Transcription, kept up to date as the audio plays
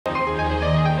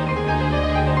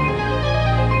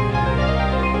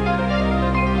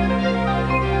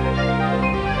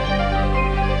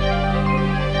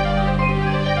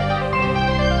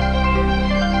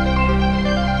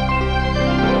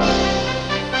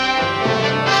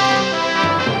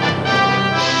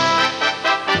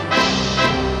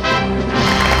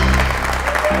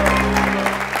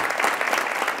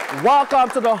Welcome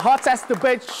to the hottest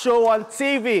debate show on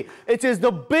TV. It is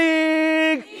The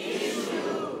Big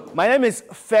Issue. My name is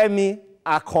Femi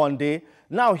Akonde.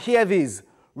 Now hear this.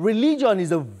 Religion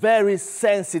is a very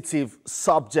sensitive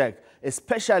subject,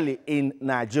 especially in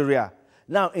Nigeria.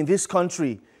 Now in this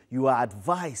country, you are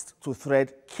advised to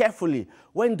tread carefully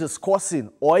when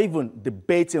discussing or even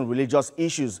debating religious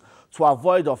issues to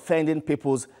avoid offending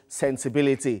people's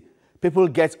sensibility. People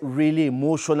get really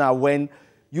emotional when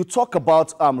you talk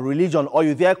about religion or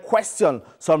you dare question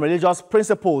some religious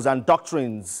principles and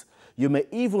doctrines. You may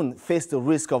even face the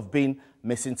risk of being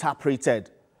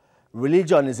misinterpreted.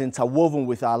 Religion is interwoven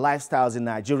with our lifestyles in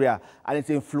Nigeria, and it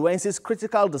influences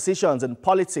critical decisions in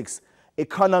politics,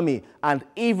 economy, and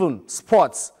even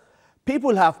sports.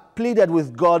 People have pleaded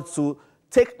with God to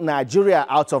take Nigeria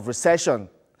out of recession,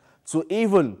 to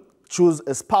even choose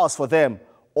a spouse for them,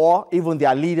 or even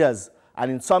their leaders. And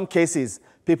in some cases,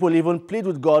 people even plead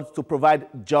with God to provide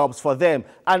jobs for them,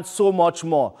 and so much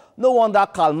more. No wonder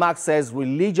Karl Marx says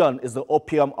religion is the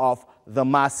opium of the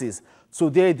masses.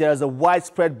 Today, there is a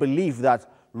widespread belief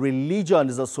that religion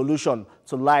is a solution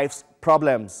to life's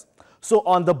problems. So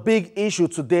on The Big Issue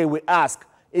today, we ask,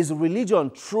 is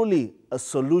religion truly a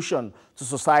solution to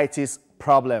society's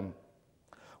problem?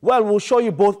 Well, we'll show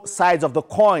you both sides of the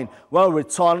coin when we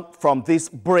return from this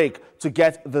break to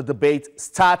get the debate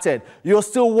started. You're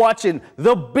still watching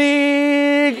The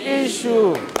Big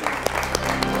Issue.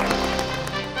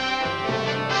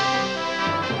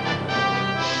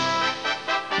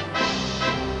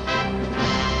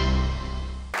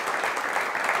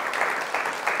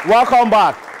 Welcome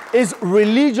back. Is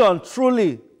religion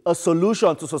truly a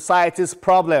solution to society's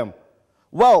problem?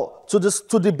 Well,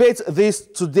 to debate this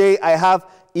today, I have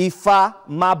Ifa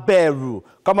Maberu.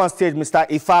 Come on stage, Mr.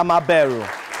 Ifa Maberu.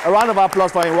 A round of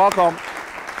applause for him. Welcome.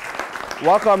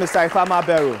 Welcome, Mr. Ifa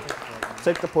Maberu.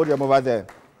 Take the podium over there.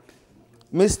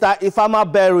 Mr. Ifa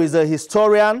Maberu is a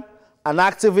historian, an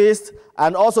activist,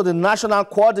 and also the national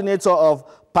coordinator of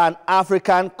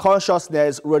Pan-African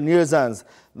Consciousness Renaissance.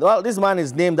 Well, this man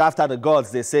is named after the gods,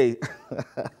 they say.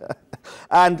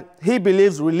 And he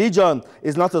believes religion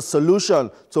is not a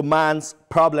solution to man's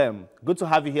problem. Good to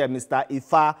have you here, Mr.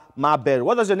 Ifa Maberu.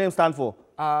 What does your name stand for?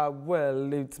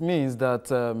 Well, it means that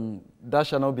thou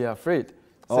shalt not be afraid.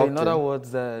 So okay. In other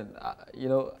words, you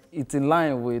know, it's in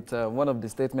line with one of the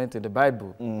statements in the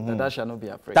Bible, that thou shalt not be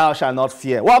afraid. Thou shalt not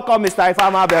fear. Welcome, Mr.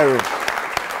 Ifa Maberu.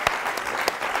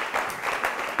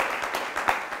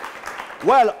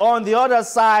 Well, on the other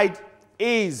side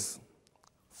is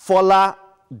Fola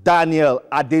Daniel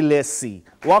Adelesi.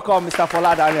 Welcome, Mr.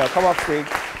 Fola Daniel. Come up stage.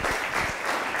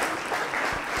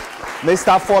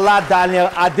 Mr. Fola Daniel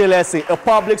Adelesi, a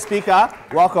public speaker.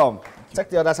 Welcome. Take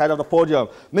the other side of the podium.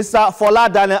 Mr. Fola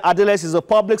Daniel Adelesi is a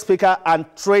public speaker and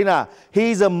trainer. He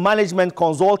is a management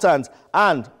consultant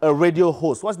and a radio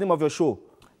host. What's the name of your show?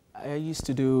 I used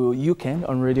to do UCAN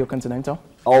on Radio Continental.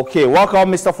 Okay, welcome,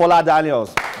 Mr. Fola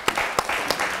Daniels.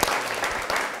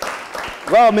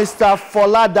 Well, Mr.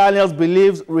 Fola Daniels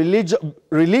believes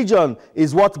religion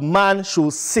is what man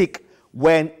should seek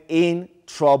when in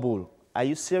trouble. Are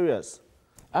you serious?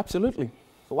 Absolutely.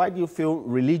 So why do you feel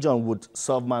religion would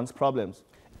solve man's problems?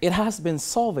 It has been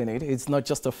solving it. It's not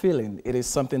just a feeling. It is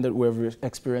something that we've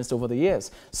experienced over the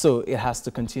years. So it has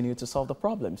to continue to solve the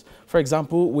problems. For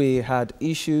example, we had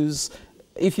issues.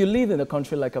 If you live in a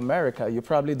country like America, you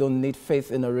probably don't need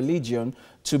faith in a religion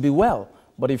to be well.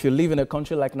 But if you live in a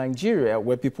country like Nigeria,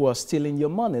 where people are stealing your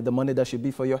money, the money that should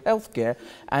be for your health care,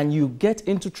 and you get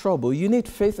into trouble, you need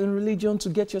faith in religion to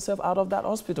get yourself out of that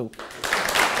hospital.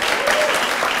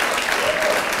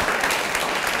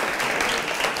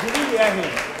 Did you hear him?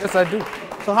 Yes, I do.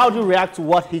 So how do you react to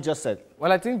what he just said?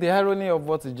 Well, I think the irony of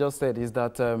what he just said is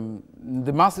that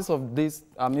the masses of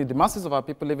the masses of our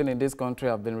people living in this country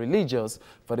have been religious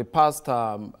for the past,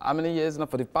 how many years now?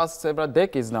 For the past several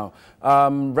decades now.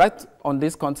 Right on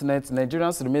this continent,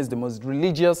 Nigerians remains the most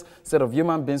religious set of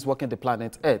human beings walking the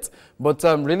planet Earth. But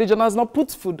religion has not put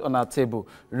food on our table.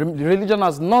 Religion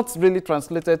has not really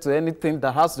translated to anything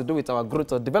that has to do with our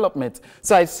growth or development.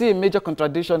 So I see a major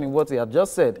contradiction in what he had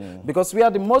just said, because we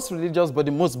are the most religious but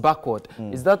the most backward.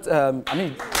 Is that, I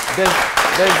mean,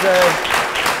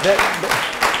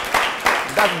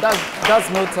 that's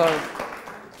not,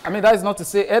 I mean, that is not to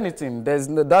say anything.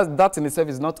 That in itself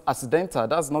is not accidental.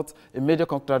 That's not a major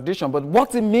contradiction. But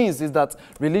what it means is that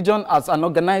religion as an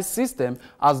organized system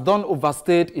has done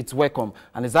overstayed its welcome.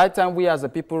 And it's high time we as a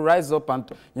people rise up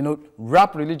and, you know,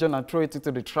 wrap religion and throw it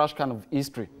into the trash can of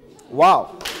history.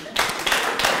 Wow.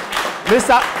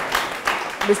 Mr.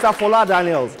 Fola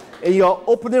Daniels, In your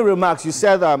opening remarks, you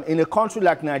said in a country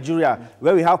like Nigeria,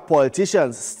 where we have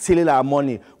politicians stealing our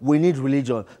money, we need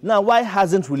religion. Now, why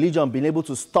hasn't religion been able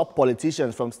to stop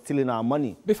politicians from stealing our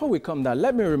money? Before we come down,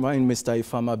 let me remind Mr.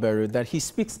 Ifeoma Beru that he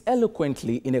speaks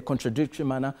eloquently in a contradictory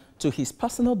manner to his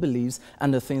personal beliefs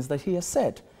and the things that he has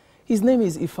said. His name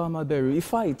is Ifeoma Beru.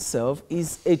 Ifa itself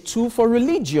is a tool for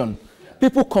religion.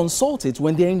 People consult it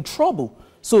when they're in trouble.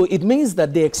 So it means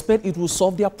that they expect it will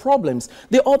solve their problems.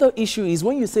 The other issue is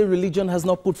when you say religion has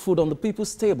not put food on the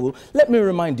people's table, let me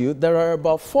remind you, there are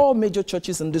about 4 major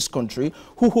churches in this country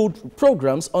who hold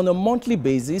programs on a monthly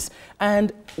basis.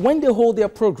 And when they hold their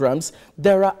programs,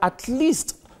 there are at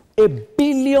least 1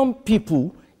 billion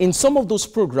people in some of those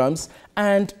programs,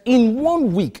 and in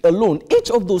 1 week alone, each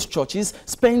of those churches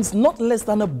spends not less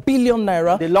than 1 billion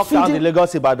naira. They locked down the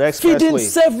Lagos-Ibadan Expressway. Feeding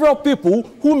several people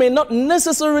who may not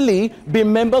necessarily be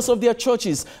members of their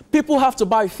churches. People have to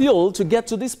buy fuel to get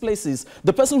to these places.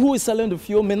 The person who is selling the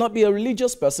fuel may not be a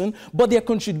religious person, but they are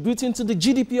contributing to the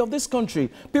GDP of this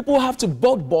country. People have to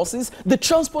board buses. The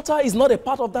transporter is not a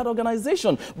part of that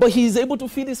organization, but he is able to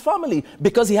feed his family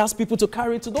because he has people to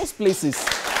carry to those places.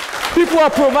 People are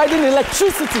providing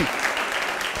electricity.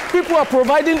 People are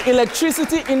providing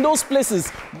electricity in those places.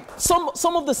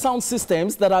 Some of the sound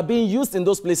systems that are being used in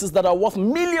those places that are worth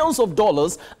millions of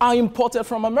dollars are imported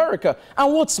from America.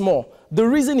 And what's more, the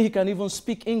reason he can even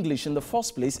speak English in the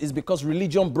first place is because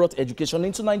religion brought education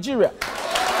into Nigeria.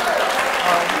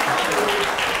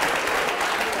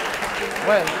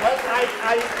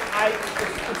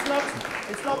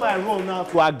 It's not my role now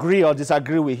to agree or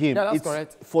disagree with him. Yeah, that's it's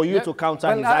correct. For you to counter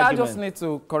his argument. I just need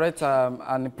to correct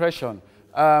an impression.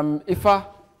 Ifa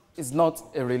is not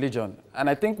a religion. And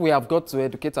I think we have got to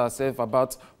educate ourselves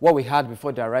about what we had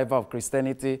before the arrival of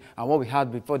Christianity and what we had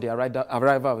before the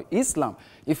arrival of Islam.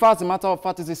 Ifa, as a matter of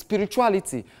fact, is a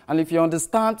spirituality. And if you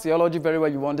understand theology very well,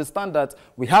 you understand that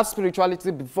we had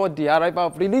spirituality before the arrival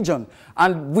of religion.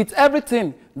 And with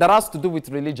everything that has to do with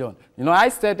religion. You know, I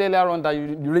said earlier on that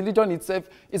religion itself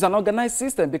is an organized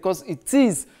system because it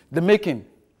is the making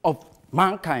of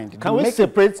mankind. Can we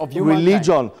separate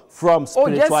religion from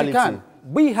spirituality? Oh, yes, you can.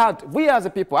 We as a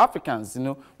people, Africans, you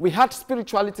know, we had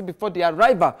spirituality before the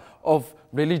arrival of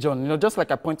religion, you know, just like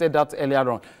I pointed out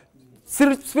earlier on.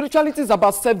 Spirituality is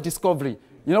about self-discovery.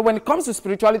 You know, when it comes to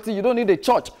spirituality, you don't need a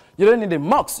church, you don't need a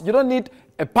mosque, you don't need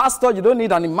a pastor, you don't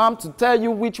need an imam to tell you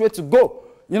which way to go.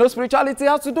 You know, spirituality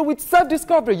has to do with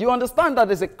self-discovery. You understand that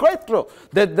there's a creator,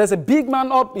 that there's a big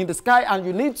man up in the sky, and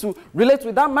you need to relate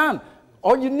with that man.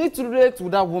 Or you need to relate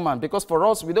with that woman, because for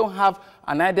us, we don't have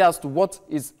an idea as to what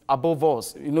is above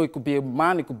us. You know, it could be a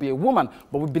man, it could be a woman,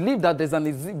 but we believe that there's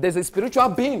a spiritual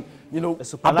being, you know, a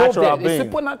supernatural being. A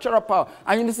supernatural power.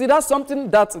 And you see, that's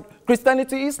something that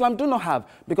Christianity, Islam do not have,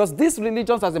 because these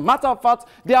religions, as a matter of fact,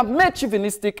 they are made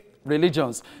chauvinistic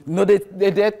religions. You know,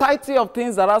 the entirety of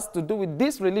things that has to do with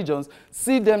these religions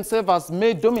see themselves as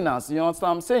made dominance. You understand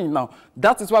what I'm saying now?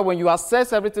 That is why when you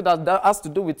assess everything that has to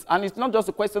do with, and it's not just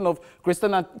a question of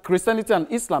Christianity and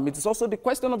Islam, it is also the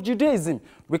question of Judaism.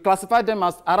 We classify them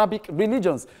as Arabic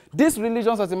religions. These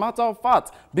religions, as a matter of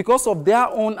fact, because of their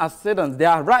own ascendance,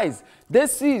 their rise,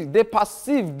 they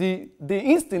perceive the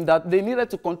instinct that they needed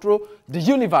to control the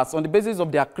universe on the basis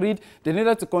of their creed. They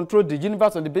needed to control the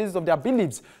universe on the basis of their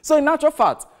beliefs. So in actual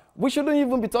fact, we shouldn't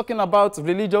even be talking about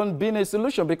religion being a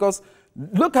solution, because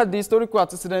look at the historical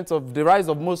antecedents of the rise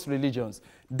of most religions.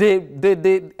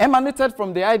 They emanated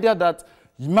from the idea that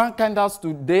mankind has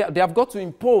to, they have got to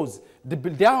impose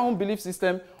their own belief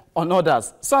system on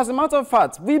others. So as a matter of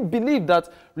fact, we believe that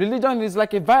religion is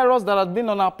like a virus that has been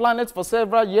on our planet for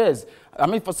several years. I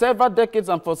mean, for several decades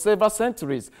and for several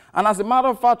centuries. And as a matter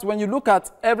of fact, when you look at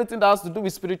everything that has to do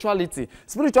with spirituality,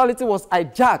 spirituality was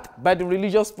hijacked by the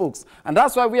religious folks. And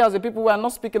that's why we as a people, we are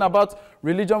not speaking about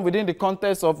religion within the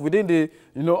context of, within the,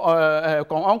 you know,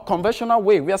 unconventional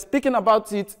way. We are speaking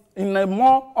about it in a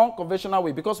more unconventional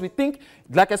way, because we think,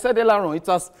 like I said earlier on, it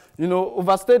has, you know,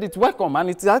 overstayed its welcome, and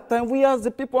it's that time we as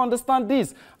the people understand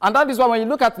this. And that is why when you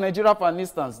look at Nigeria, for an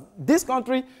instance, this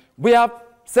country, we have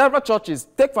several churches.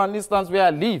 Take for an instance where I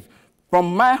live.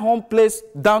 From my home place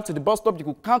down to the bus stop, you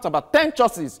could count about 10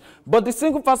 churches. But the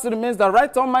single fact remains that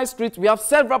right on my street, we have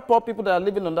several poor people that are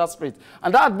living on that street.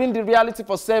 And that has been the reality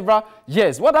for several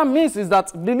years. What that means is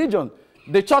that religion,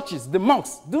 the churches, the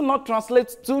monks, do not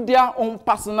translate to their own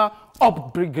personal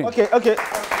upbringing. Okay.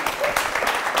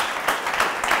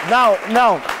 Now,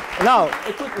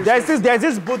 there's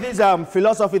this Buddhist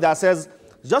philosophy that says,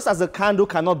 just as a candle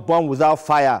cannot burn without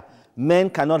fire, men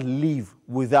cannot live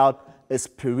without a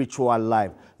spiritual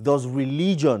life. Does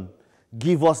religion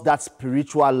give us that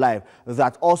spiritual life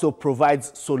that also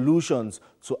provides solutions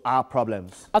to our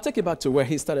problems. I'll take you back to where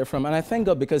he started from, and I thank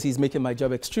God because he's making my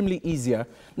job extremely easier.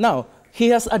 Now, he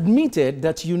has admitted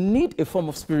that you need a form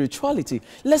of spirituality.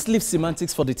 Let's leave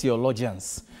semantics for the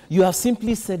theologians. You have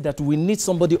simply said that we need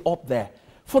somebody up there.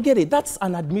 Forget it. That's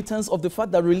an admittance of the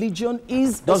fact that religion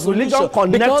is Does religion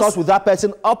connect us with that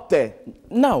person up there?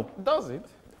 Now, Does it?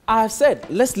 I've said,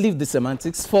 let's leave the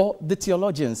semantics for the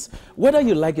theologians. Whether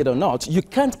you like it or not, you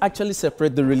can't actually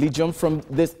separate the religion from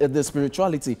the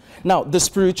spirituality. Now, the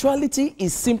spirituality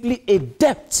is simply a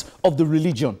depth of the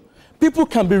religion. People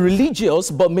can be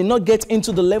religious but may not get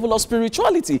into the level of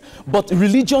spirituality. But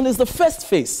religion is the first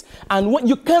phase. And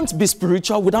you can't be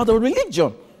spiritual without a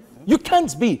religion. You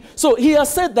can't be. So he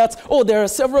has said that, oh, there are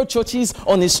several churches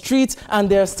on his street and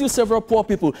there are still several poor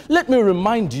people. Let me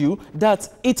remind you that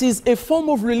it is a form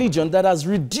of religion that has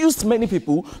reduced many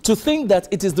people to think that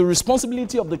it is the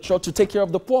responsibility of the church to take care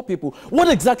of the poor people. What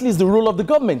exactly is the role of the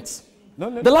government?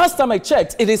 The last time I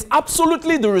checked, it is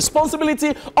absolutely the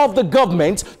responsibility of the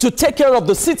government to take care of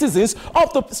the citizens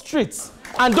of the streets.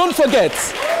 And don't forget,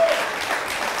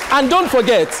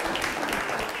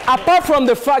 apart from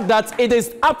the fact that it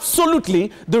is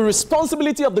absolutely the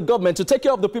responsibility of the government to take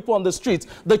care of the people on the street,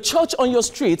 the church on your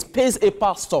street pays a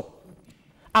pastor.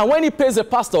 And when he pays a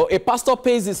pastor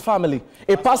pays his family.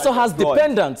 A pastor has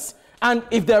dependents. And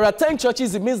if there are 10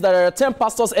 churches, it means there are 10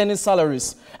 pastors earning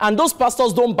salaries. And those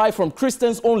pastors don't buy from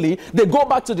Christians only. They go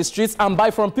back to the streets and buy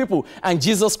from people. And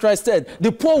Jesus Christ said,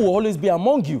 the poor will always be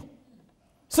among you.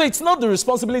 So it's not the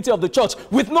responsibility of the church,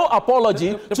 with no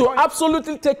apology, to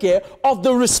absolutely take care of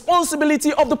the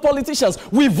responsibility of the politicians.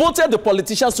 We voted the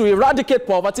politicians to eradicate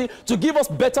poverty, to give us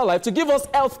better life, to give us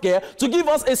health care, to give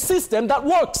us a system that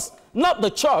works. Not the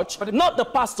church, not the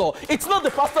pastor. It's not the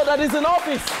pastor that is in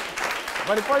office.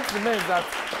 But the point remains that,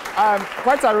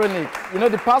 quite ironic, you know,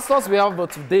 the pastors we have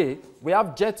today, we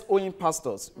have jet-owning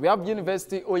pastors. We have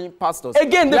university-owning pastors.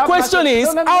 Again, the question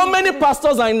is, how many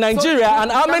pastors are in Nigeria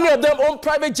and how many of them own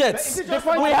private jets? We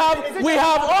have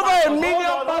over 1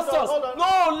 million pastors.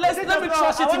 No, let me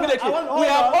trash it immediately. We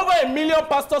have over 1 million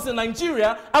pastors in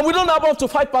Nigeria and we don't have up to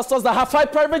 5 pastors that have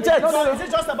 5 private jets.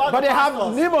 But they have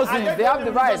limousines. They have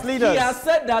the rights. He has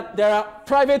said that there are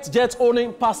private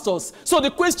jet-owning pastors. So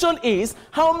the question is,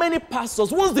 how many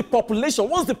pastors, what's the population,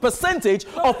 what's the percentage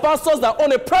of pastors that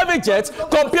own a private jet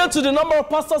compared to the number of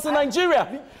pastors in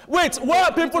Nigeria? Wait, why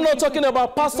are people not talking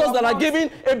about pastors that are giving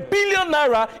 #1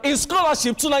 billion in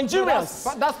scholarship to Nigerians?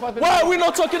 Why are we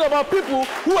not talking about people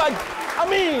who are,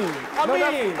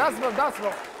 that's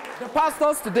not. The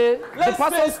pastors today,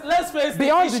 let's face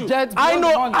beyond the jet. I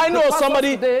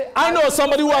know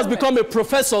somebody who has become a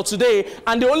professor today,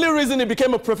 and the only reason he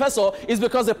became a professor is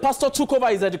because the pastor took over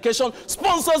his education,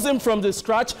 sponsors him from the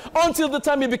scratch until the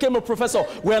time he became a professor.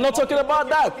 We are not talking about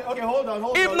that. Okay, hold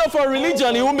on. If not for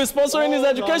religion, he won't be sponsoring his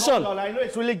education. I know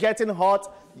it's really getting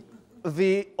hot.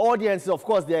 The audience, of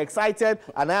course, they're excited,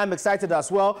 and I am excited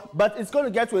as well. But it's going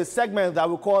to get to a segment that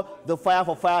we call the Fire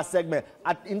for Fire segment.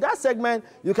 In that segment,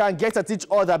 you can get at each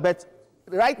other, but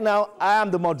right now, I am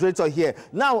the moderator here.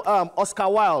 Now, Oscar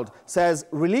Wilde says,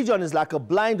 religion is like a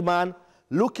blind man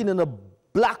looking in a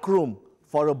black room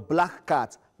for a black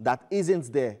cat that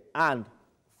isn't there and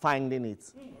finding it.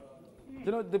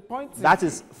 You know, the point is... That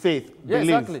is faith, belief.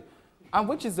 Exactly. And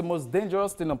which is the most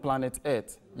dangerous thing on planet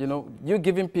Earth? You know, you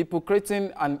giving people,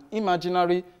 creating an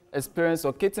imaginary experience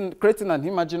or creating an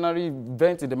imaginary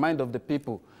event in the mind of the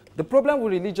people. The problem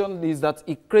with religion is that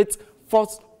it creates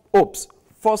false hopes,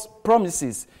 false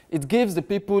promises. It gives the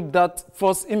people that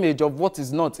false image of what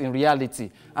is not in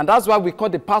reality. And that's why we call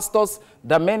the pastors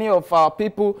that many of our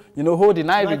people, you know, hold in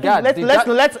high regard. Let's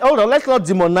not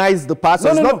demonize the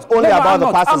pastors. It's not only about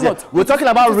the pastors here. We're talking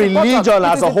about religion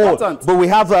as a whole. But we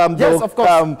have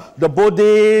the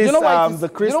Buddhists, the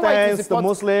Christians, the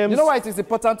Muslims. You know why it is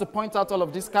important to point out all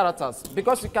of these characters?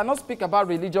 Because you cannot speak about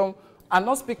religion and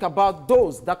not speak about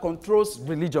those that controls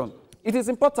religion. It is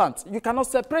important. You cannot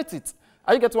separate it.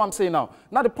 Are you getting what I'm saying now?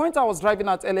 Now, the point I was driving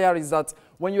at earlier is that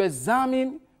when you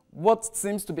examine what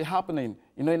seems to be happening,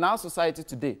 you know, in our society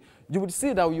today, you would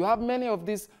see that you have many of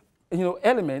these, you know,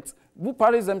 elements who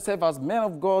parade themselves as men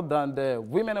of God and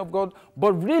women of God,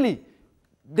 but really,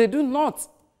 they do not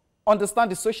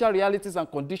understand the social realities and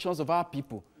conditions of our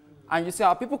people. And you see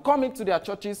our people come into their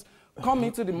churches, come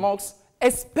into the mosques,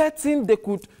 expecting they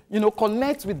could, you know,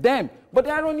 connect with them. But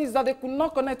the irony is that they could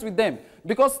not connect with them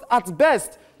because at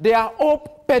best, they are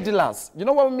hope peddlers. You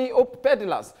know what we mean, hope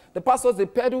peddlers? The pastors, they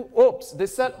peddle hopes. They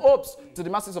sell hopes to the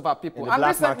masses of our people. In the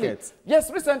black market. Yes,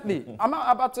 recently,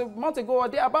 about a month ago or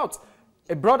thereabout,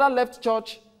 a brother left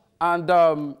church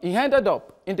And he ended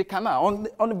up in the canal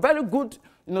on a very good,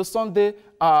 Sunday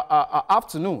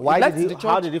afternoon.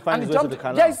 How did he find his way to the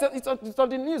canal? Yeah, it's on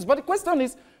the news. But the question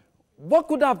is, what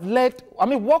could have led,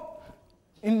 what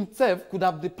in itself could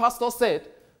have the pastor said,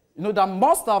 that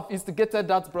must have instigated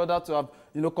that brother to have,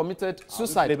 committed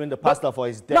suicide? Blaming the pastor for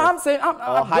his death. No, I'm saying,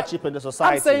 or hardship in the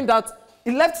society. I'm saying that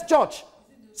he left church.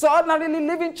 So ordinarily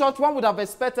leaving church, one would have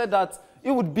expected that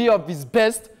he would be of his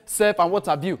best self and what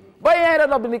have you. But he ended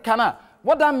up in the canal.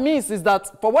 What that means is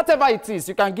that for whatever it is,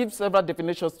 you can give several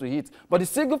definitions to it. But the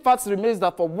single fact remains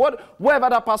that for whoever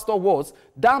that pastor was,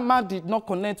 that man did not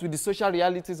connect with the social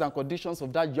realities and conditions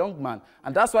of that young man.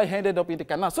 And that's why he ended up in the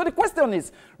canal. So the question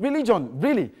is, religion,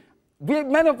 really,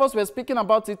 many of us were speaking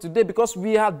about it today because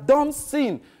we have done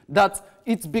seen that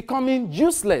it's becoming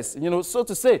useless, so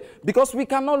to say, because we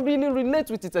cannot really relate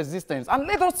with its existence. And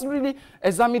let us really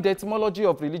examine the etymology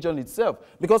of religion itself,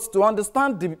 because to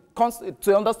understand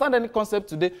any concept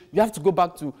today, you have to go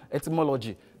back to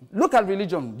etymology. Look at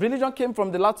religion. Religion came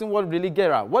from the Latin word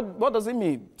religere. What does it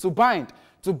mean? To bind.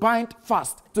 To bind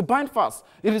fast. To bind fast.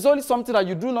 It is only something that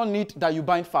you do not need that you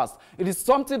bind fast. It is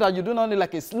something that you do not need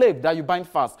like a slave that you bind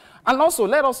fast. And also,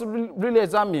 let us really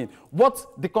examine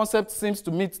what the concept seems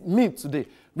to mean today.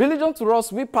 Religion to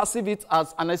us, we perceive it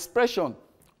as an expression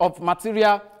of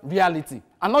material reality.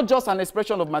 And not just an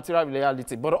expression of material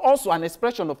reality, but also an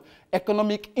expression of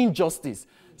economic injustice.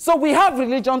 So we have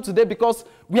religion today because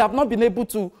we have not been able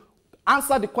to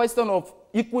answer the question of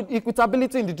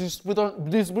equitability in the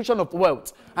distribution of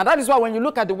wealth. And that is why when you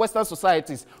look at the Western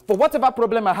societies, for whatever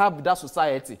problem I have with that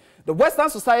society, the Western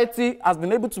society has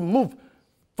been able to move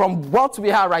from what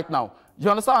we are right now. You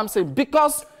understand what I'm saying?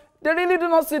 Because they really do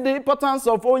not see the importance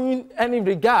of owing any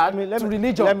regard to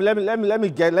religion.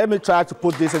 Let me try to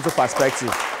put this into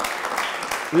perspective.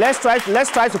 Let's try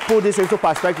to put this into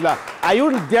perspective. Are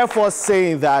you therefore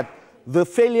saying that the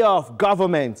failure of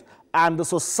government and the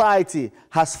society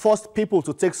has forced people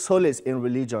to take solace in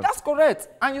religion? That's correct.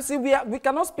 And you see, we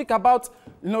cannot speak about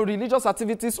religious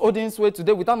activities holding sway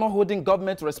today without not holding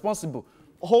government responsible.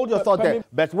 Hold your thought there.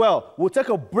 But we'll take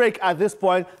a break at this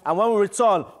point, and when we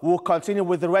return, we'll continue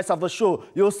with the rest of the show.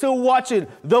 You're still watching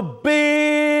The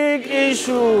Big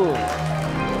Issue.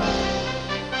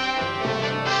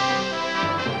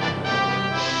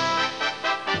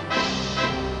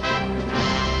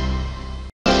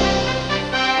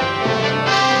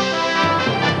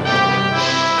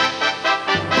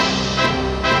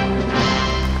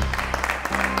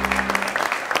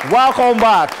 Welcome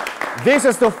back. This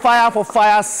is the Fire for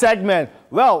Fire segment.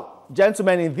 Well,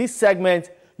 gentlemen, in this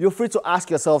segment, you're free to ask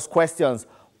yourselves questions,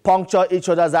 puncture each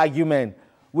other's argument.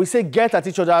 We say get at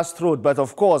each other's throat, but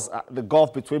of course, the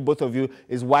gulf between both of you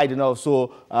is wide enough,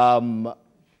 so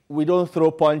we don't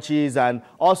throw punches, and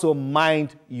also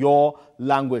mind your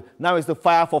language. Now it's the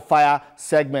Fire for Fire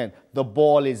segment. The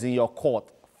ball is in your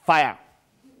court. Fire.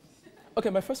 Okay,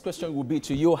 my first question would be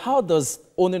to you, how does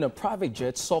owning a private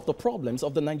jet solve the problems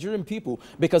of the Nigerian people?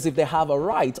 Because if they have a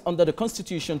right under the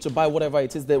Constitution to buy whatever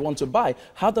it is they want to buy,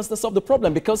 how does that solve the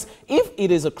problem? Because if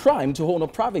it is a crime to own a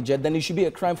private jet, then it should be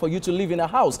a crime for you to live in a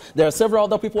house. There are several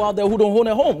other people out there who don't own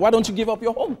a home. Why don't you give up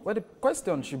your home? Well, the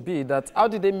question should be that how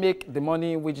did they make the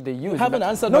money which they use? You haven't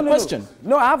answered the question.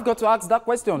 No, I've got to ask that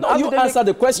question. No, you answer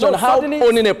the question how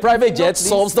owning a private jet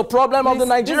solves the problem of the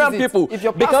Nigerian people.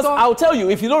 Because I'll tell you,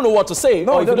 if you don't know what to say,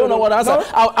 or if you don't know what to answer,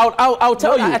 I'll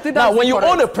tell you. Now, when you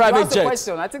own a private jet,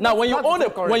 when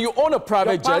you own a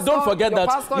private jet, don't forget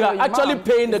that you are actually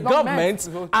paying the government,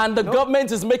 and the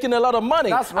government is making a lot of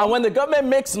money. And when the government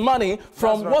makes money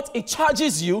from what it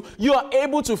charges you, you are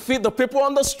able to feed the people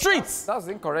on the streets. That's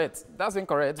incorrect. That's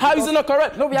incorrect. How is it not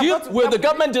correct? No, will the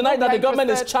government deny that the government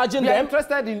is charging them? We are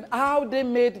interested in how they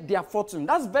made their fortune.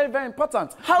 That's very, very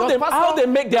important. How they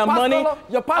make their money,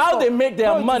 how they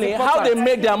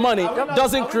make their money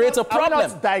doesn't create a problem. I'm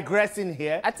not digressing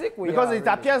here. I think because it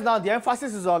appears now the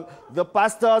emphasis is on the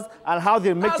pastors and how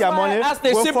they make their money.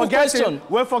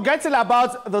 We're forgetting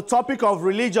about the topic of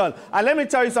religion. And let me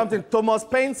tell you something. Thomas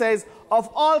Paine says, of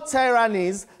all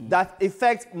tyrannies that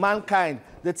affect mankind,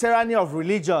 the tyranny of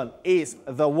religion is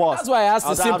the worst. That's why I asked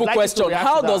a simple question.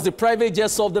 How does the private jet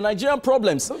solve the Nigerian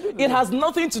problems? It has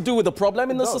nothing to do with the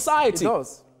problem in the society. It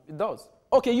does. It does.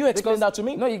 Okay, you explain that to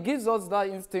me. No, it gives us that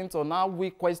instinct on how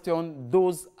we question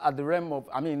those at the realm of,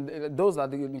 those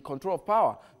are in control of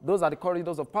power. Those are the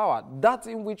corridors of power. That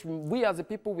in which we as a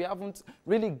people, we haven't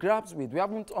really grasped with, we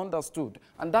haven't understood.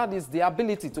 And that is the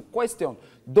ability to question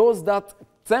those that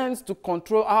tends to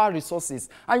control our resources.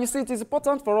 And you see, it is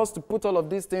important for us to put all of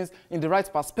these things in the right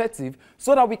perspective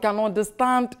so that we can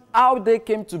understand how they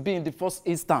came to be in the first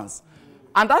instance.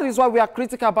 And that is why we are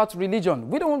critical about religion.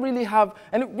 We don't really have,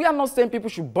 and we are not saying people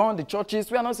should burn the churches,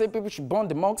 we are not saying people should burn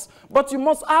the mosques, but you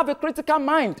must have a critical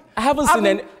mind. I haven't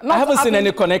seen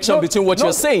any connection between what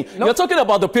you're saying. You're talking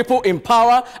about the people in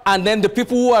power and then the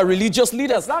people who are religious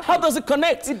leaders. Exactly. How does it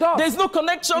connect? It does. There's no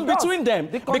connection between them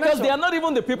because they are not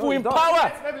even the people in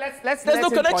power. There's no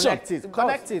connection.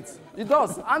 Connect it. It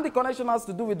does. And the connection has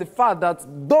to do with the fact that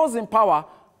those in power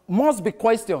must be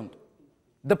questioned.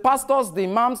 The pastors, the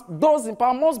imams, those in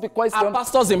power must be questioned. Are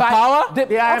pastors in power?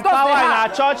 They are in power in our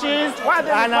churches and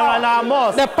in our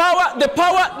mosques. The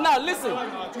power. Now listen,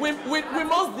 we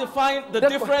must define the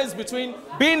difference between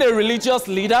being a religious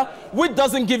leader, which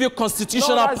doesn't give you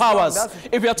constitutional powers.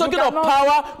 If you're talking of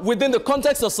power within the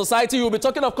context of society, you'll be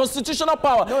talking of constitutional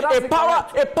power. No,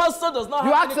 a pastor does not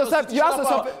have any constitutional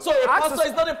power. So a pastor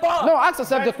is not in power. No, ask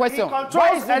yourself the question.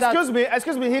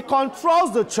 Excuse me, he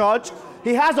controls the church.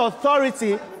 He has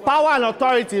authority, power and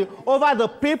authority over the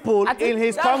people in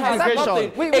his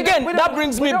congregation. Again, that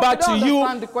brings me back to you.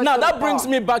 Now, that brings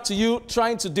me back to you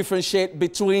trying to differentiate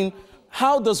between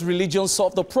how does religion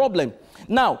solve the problem.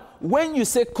 Now, when you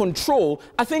say control,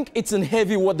 I think it's a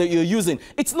heavy word that you're using.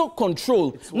 It's not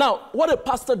control. Now, what a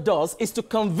pastor does is to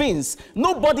convince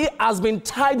nobody has been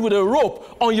tied with a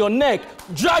rope on your neck,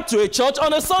 dragged to a church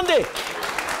on a Sunday.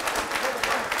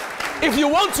 If you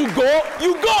want to go,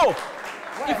 you go.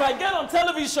 If I get on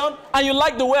television and you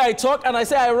like the way I talk and I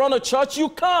say I run a church, you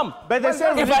come. But they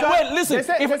say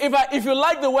if you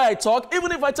like the way I talk,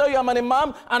 even if I tell you I'm an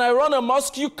imam and I run a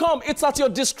mosque, you come. It's at your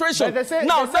discretion.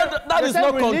 That is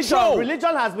not control.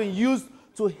 Religion has been used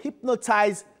to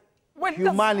hypnotize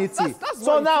humanity. That's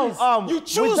so now, you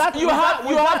choose. You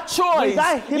have choice.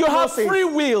 You have free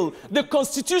will. The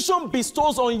Constitution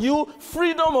bestows on you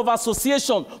freedom of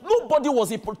association. Nobody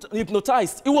was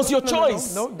hypnotized. It was your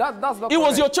choice. No, that's not. It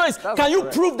was your choice. Can you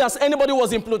prove that anybody was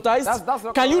hypnotized? That's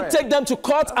not Can you correct. take them to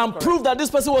court and prove that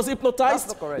this person was hypnotized?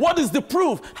 That's not correct. What is the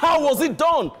proof? How was it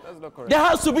done? That's not correct. There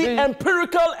has to be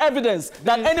empirical evidence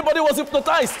that anybody was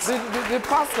hypnotized.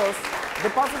 The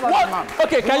pastors are What? the man.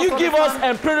 Okay, can you give us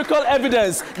empirical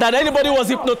evidence that anybody was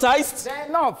hypnotized?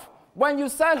 Enough. When you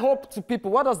sell hope to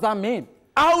people, what does that mean?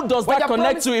 How does that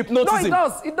connect to hypnotism?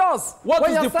 No, it does. What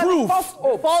is the proof?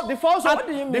 The false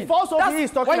hope he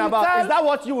is talking about, is that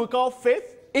what you would call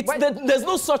faith? There's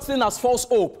no such thing as false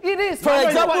hope. It is. For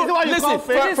example,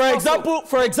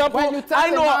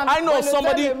 I know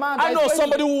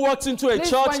somebody who walked into a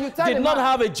church, did not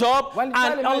have a job, and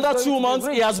under 2 months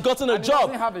he has gotten a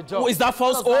job. Is that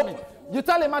false hope? You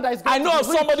tell a man that is going I know of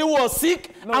somebody who was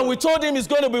sick, and we told him he's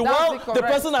going to be well. The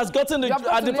person has gotten the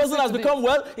person has become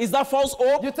well. Is that false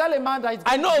hope? You tell a man that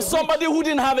I know of somebody who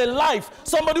didn't have a life,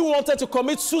 somebody who wanted to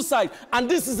commit suicide, and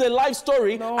this is a life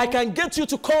story. No. I can get you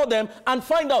to call them and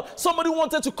find out. Somebody who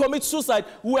wanted to commit suicide.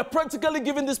 We were practically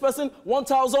giving this person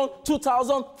 1,000,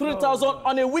 2,000, 3,000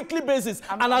 on a weekly basis,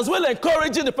 and as well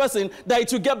encouraging the person that it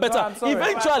will get better.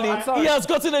 Eventually, he has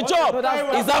gotten a job.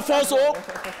 Is that false hope?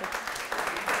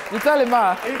 You tell a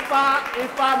man.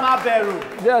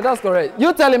 Yeah, that's correct.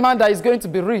 You tell a man that he's going to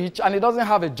be rich and he doesn't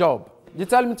have a job. You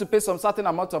tell him to pay some certain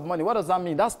amount of money. What does that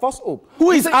mean? That's false hope.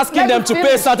 Who is asking them to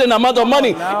pay a certain amount of money?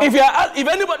 If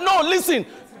anybody, no, listen.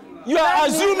 You are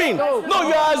assuming. No,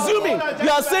 you are assuming. You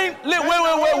are saying,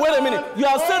 wait a minute. You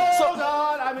are saying. Hold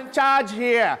on, I'm in charge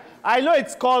here. I know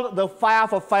it's called the Fire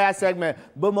for Fire segment,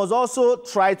 but must also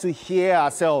try to hear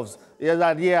ourselves.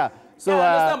 So,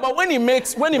 I understand, but when he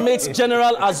makes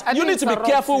general, you need to be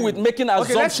careful with making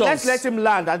assumptions. Let's let him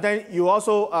land, and then you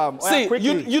also see.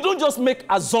 You don't just make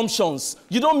assumptions.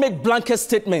 You don't make blanket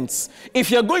statements. If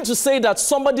you're going to say that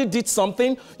somebody did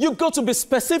something, you've got to be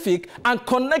specific and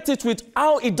connect it with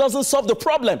how it doesn't solve the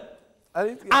problem.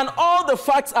 And all the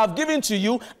facts I've given to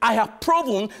you, I have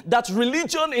proven that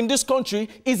religion in this country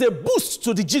is a boost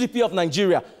to the GDP of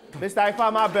Nigeria. Mr.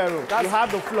 Ifeama Bello, you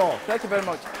have the floor. Thank you very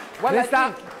much.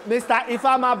 Mr.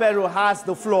 Ifeama Bello has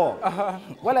the floor.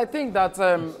 Well, I think that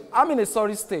I'm in a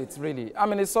sorry state, really.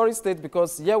 I'm in a sorry state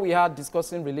because here we are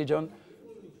discussing religion.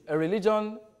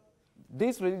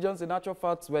 These religions, in actual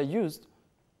fact, were used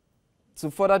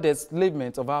to further the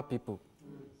enslavement of our people.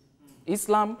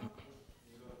 Islam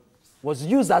was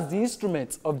used as the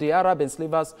instrument of the Arab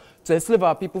enslavers to enslave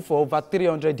our people for over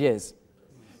 300 years.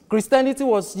 Christianity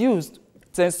was used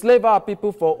to enslave our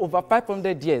people for over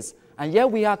 500 years. And here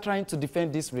we are trying to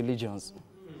defend these religions.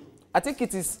 I think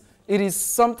it is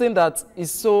something that is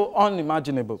so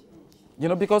unimaginable.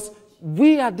 Because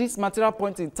we at this material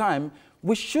point in time,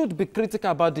 we should be critical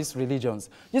about these religions.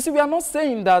 You see, we are not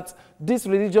saying that these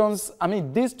religions,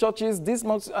 these churches, these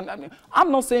mosques,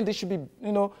 I'm not saying they should be,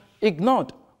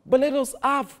 ignored. But let us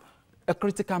have a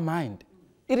critical mind.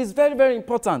 It is very, very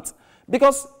important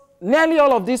because nearly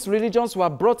all of these religions were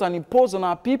brought and imposed on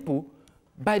our people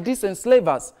by these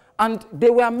enslavers, and they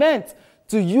were meant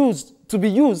to be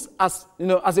used as,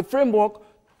 as a framework,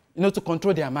 to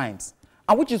control their minds,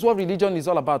 and which is what religion is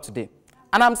all about today.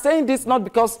 And I'm saying this not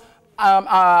because,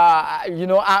 I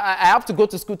have to go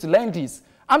to school to learn this.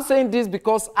 I'm saying this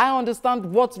because I understand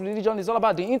what religion is all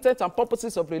about, the intent and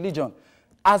purposes of religion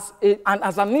as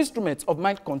an instrument of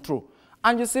mind control.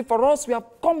 And you see, for us, we have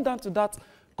come down to that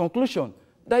conclusion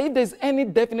that if there's any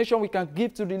definition we can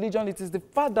give to religion, it is the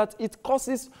fact that it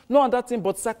causes no other thing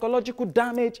but psychological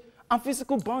damage and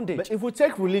physical bondage. But if we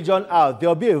take religion out,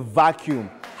 there'll be a vacuum.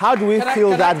 How do we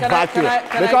fill that vacuum?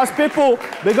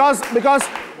 Because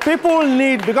people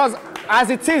need, because as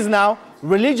it is now,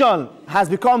 religion has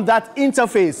become that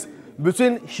interface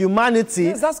between humanity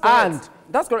and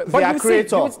their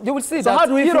creator. You will see so that. How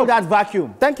do we fill that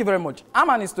vacuum? Thank you very much. I'm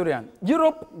an historian.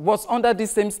 Europe was under the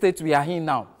same state we are in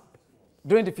now.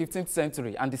 During the 15th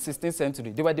century and the 16th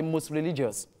century, they were the most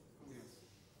religious.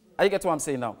 Are you getting what I'm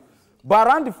saying now? But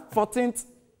around the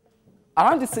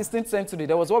 16th century,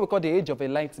 there was what we call the Age of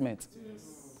Enlightenment.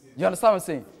 You understand what I'm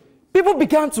saying? People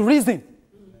began to reason.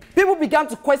 People began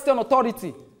to question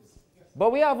authority.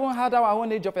 But we haven't had our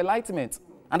own Age of Enlightenment.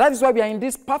 And that is why we are in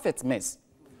this perfect mess.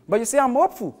 But you see, I'm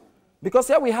hopeful. Because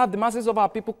here we have the masses of our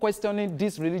people questioning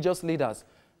these religious leaders.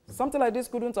 Something like this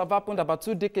couldn't have happened about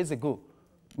 2 decades ago.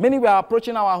 Many were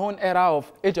approaching our own era of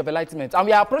Age of Enlightenment. And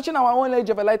we are approaching our own Age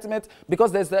of Enlightenment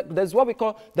because there's what we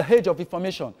call the Age of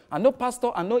Information. And no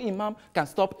pastor and no imam can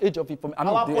stop Age of Information.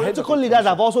 Our political leaders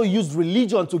have also used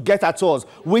religion to get at us.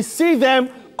 We see them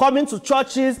coming to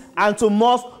churches and to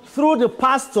mosques through the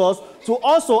pastors to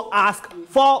also ask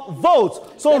for votes.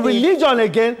 So religion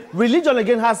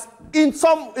again has, in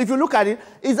some, if you look at it,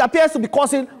 it appears to be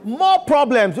causing more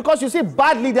problems because you see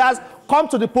bad leaders come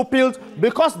to the pulpit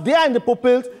because they are in the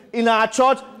pulpit, in our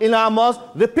church, in our mosque.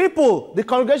 The people, the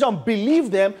congregation believe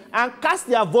them and cast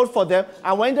their vote for them,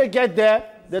 and when they get there,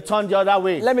 they turn the other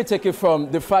way. Let me take it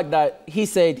from the fact that he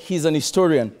said he's an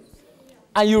historian.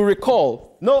 And you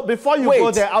recall... No, before you go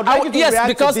there, I'd like you to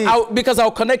react to this. Because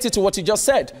I'll connect it to what you just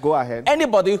said. Go ahead.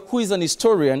 Anybody who is an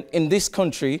historian in this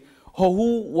country or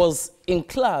who was in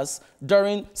class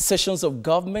during sessions of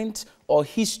government or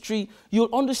history,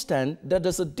 you'll understand that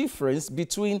there's a difference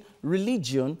between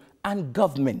religion and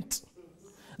government.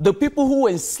 The people who were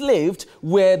enslaved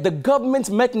were the government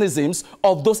mechanisms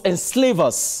of those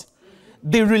enslavers.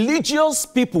 The religious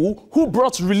people who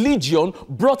brought religion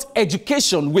brought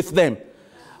education with them.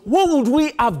 What would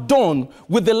we have done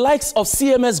with the likes of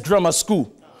CMS Grammar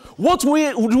School? What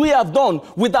would we have done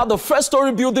without the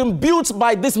first-story building built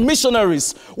by these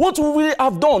missionaries? What would we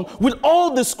have done with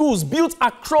all the schools built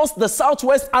across the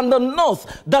southwest and the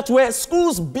north that were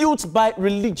schools built by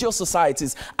religious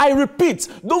societies? I repeat,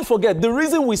 don't forget, the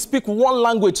reason we speak one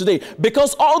language today,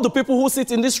 because all the people who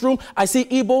sit in this room, I see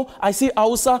Igbo, I see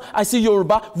Hausa, I see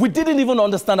Yoruba, we didn't even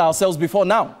understand ourselves before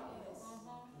now.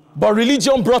 But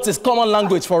religion brought its common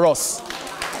language for us.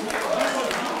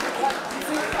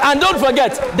 And don't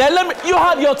forget, you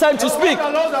had your time to speak.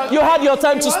 You had your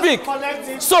time to speak.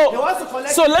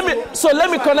 So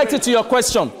let me connect it to your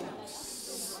question.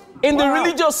 In the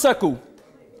religious circle,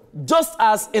 just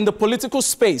as in the political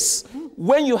space,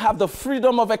 when you have the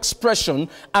freedom of expression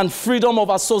and freedom of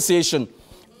association,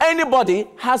 anybody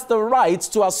has the right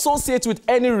to associate with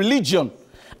any religion.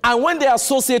 And when they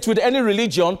associate with any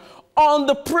religion, on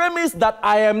the premise that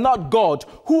I am not God,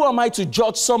 who am I to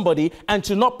judge somebody and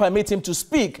to not permit him to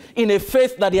speak in a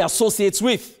faith that he associates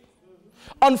with?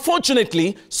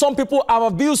 Unfortunately, some people have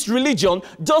abused religion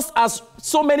just as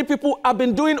so many people have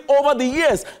been doing over the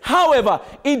years. However,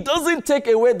 it doesn't take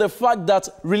away the fact that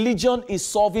religion is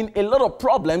solving a lot of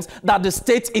problems that the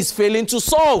state is failing to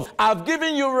solve. I've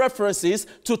given you references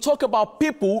to talk about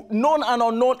people known and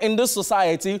unknown in this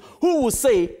society who will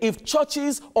say if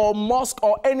churches or mosque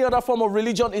or any other form of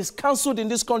religion is cancelled in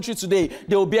this country today,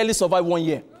 they will barely survive 1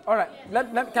 year. All right,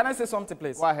 can I say something,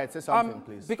 please? Go ahead, say something,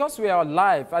 please. Because we are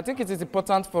live, I think it is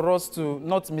important for us to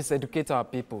not miseducate our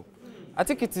people. I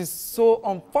think it is so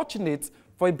unfortunate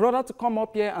for a brother to come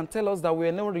up here and tell us that we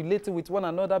are not related with one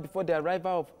another before the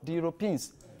arrival of the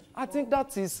Europeans. I think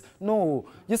that is, no.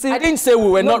 You see, I didn't say we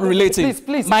were not relating.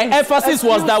 Please, My emphasis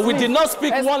was that we did not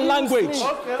speak one language.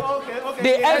 Okay.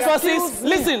 The emphasis,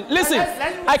 listen.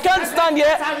 I can't stand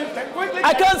here.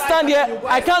 I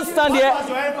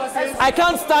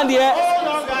can't stand here.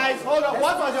 guys, hold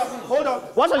on.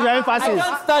 What was your emphasis? I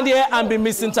can't stand here and be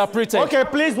misinterpreted. Okay,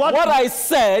 please. What I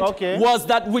said was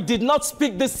that we did not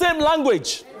speak the same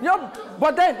language. Yeah,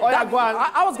 but then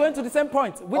I was going to the same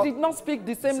point. We did not speak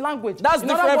the same language. That's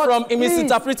different from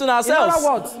misinterpreting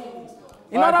ourselves.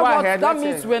 In other words, that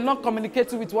means we're not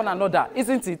communicating with one another,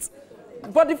 isn't it?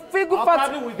 But the figure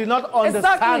fact, we did not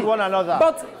understand one another.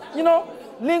 But you know,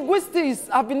 linguists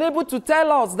have been able to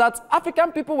tell us that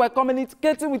African people were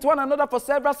communicating with one another for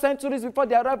several centuries before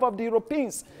the arrival of the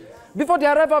Europeans, before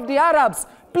the arrival of the Arabs.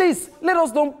 Please, let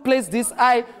us don't place this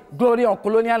high glory on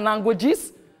colonial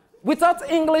languages. Without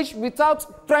English,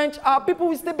 without French, our people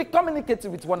will still be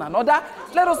communicating with one another.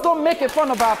 Let us don't make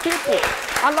fun of our people.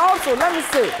 And also, let me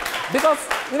say, because,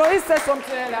 you know, he said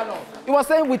something earlier on. He was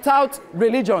saying without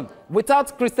religion,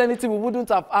 without Christianity, we wouldn't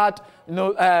have had, you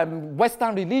know,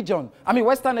 Western religion. I mean,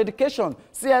 Western education,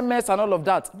 CMS and all of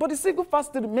that. But the single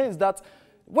fact remains that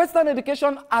Western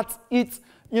education at its,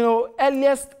 you know,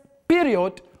 earliest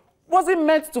period wasn't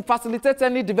meant to facilitate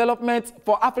any development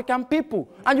for African people.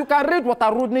 And you can read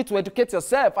Walter Rodney to educate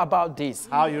yourself about this.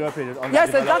 How Europe is yes,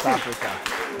 exactly. Africa.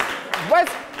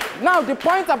 Now, the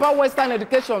point about Western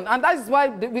education, and that is why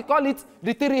we call it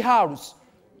the 3 R's.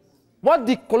 What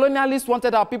the colonialists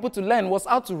wanted our people to learn was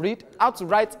how to read, how to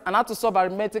write, and how to solve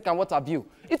arithmetic and what have you.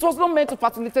 It was not meant to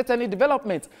facilitate any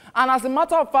development. And as a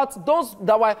matter of fact, those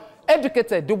that were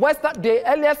educated, the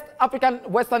earliest African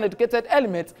Western educated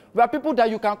elements were people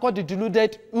that you can call the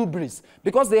deluded hubris,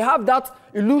 because they have that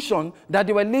illusion that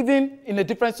they were living in a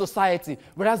different society,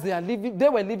 whereas they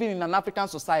were living in an African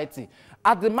society.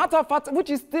 As a matter of fact,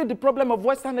 which is still the problem of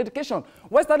Western education.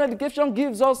 Western education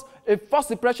gives us a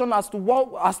false impression as to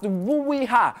who we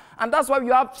are. And that's why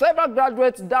you have several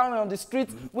graduates down on the street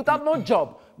without no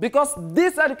job. Because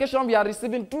this education we are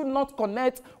receiving do not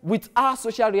connect with our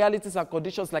social realities and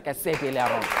conditions, like I said earlier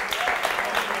on.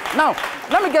 Now,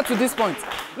 let me get to this point.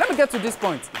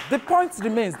 The point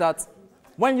remains that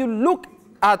when you look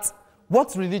at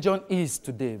what religion is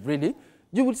today, really,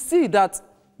 you will see that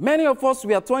many of us,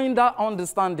 we are throwing that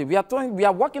understanding. We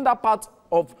are working that part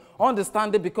of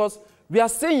understanding because we are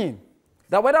saying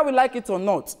that whether we like it or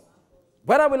not,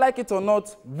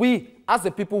 we as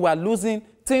a people were losing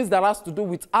things that has to do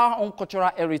with our own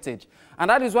cultural heritage. And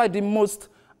that is why the most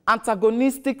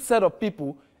antagonistic set of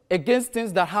people against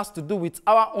things that has to do with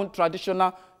our own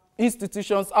traditional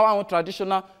institutions, our own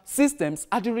traditional systems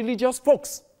are the religious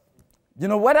folks. You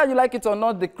know, whether you like it or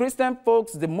not, the Christian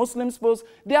folks, the Muslims folks,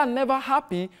 they are never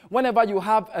happy whenever you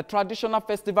have a traditional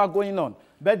festival going on.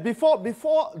 But before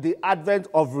the advent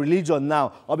of religion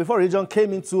now, or before religion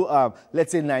came into,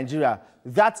 let's say, Nigeria,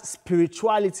 that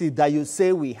spirituality that you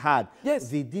say we had, yes,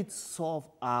 they did solve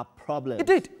our problem. It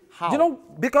did. How? You know,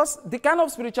 because the kind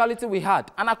of spirituality we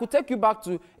had, and I could take you back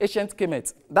to ancient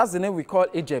Kemet. That's the name we call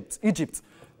Egypt.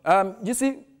 You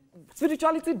see,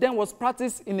 spirituality then was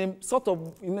practiced in a sort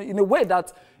of, in a way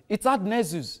that it had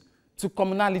nexus to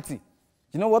communality.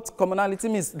 You know what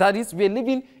communality means? That is, we're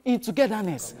living in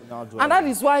togetherness. And that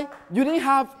is why you didn't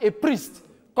have a priest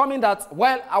coming that,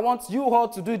 well, I want you all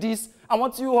to do this. I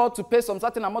want you all to pay some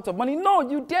certain amount of money. No,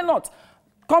 you dare not.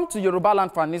 Come to Yoruba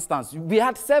land, for instance. We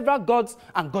had several gods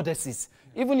and goddesses.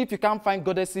 Even if you can't find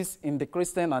goddesses in the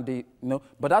Christian and the, you know,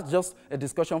 but that's just a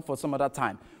discussion for some other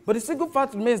time. But the single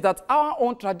fact remains that our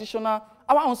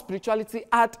own spirituality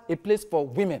had a place for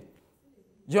women.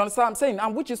 You understand what I'm saying?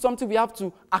 And which is something we have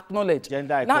to acknowledge.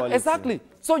 Gender equality. Now, exactly.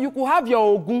 So you could have your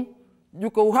Ogun, you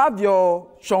could have your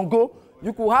Shango,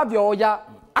 you could have your Oya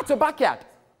at your backyard.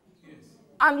 Yes.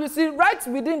 And you see, right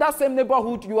within that same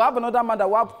neighborhood, you have another man that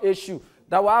will have Eshu,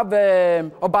 that will have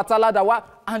Obatala, that will,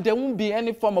 and there won't be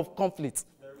any form of conflict.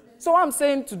 So I'm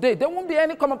saying today, there won't be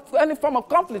any form of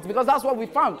conflict, because that's what we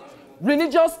found.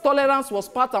 Religious tolerance was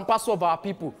part and parcel of our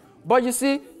people. But you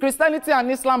see, Christianity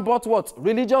and Islam brought what?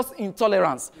 Religious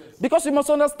intolerance. Because you must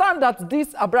understand that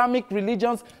these Abrahamic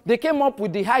religions, they came up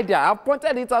with the idea, I've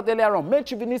pointed it out earlier on, made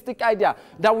chauvinistic idea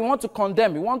that we want to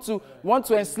condemn, we want to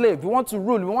enslave, we want to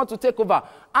rule, we want to take over.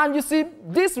 And you see,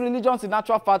 these religions in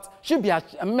actual fact should be,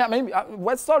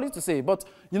 well, sorry to say, but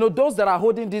you know, those that are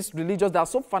holding these religions, that are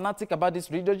so fanatic about these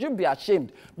religions, should be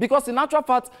ashamed. Because in actual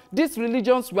fact, these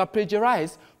religions were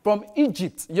plagiarized from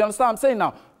Egypt. You understand what I'm saying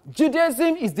now?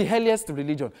 Judaism is the earliest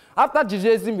religion. After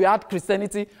Judaism, we had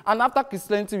Christianity, and after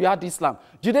Christianity, we had Islam.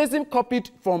 Judaism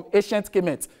copied from ancient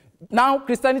Kemet. Now,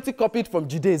 Christianity copied from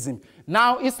Judaism.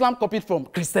 Now, Islam copied from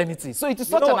Christianity. So it is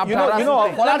such an embarrassing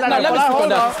thing. Let me speak on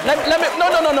that.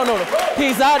 No.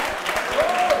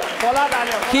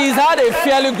 He's had a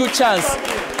fairly good chance.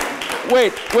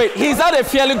 Wait. He's had a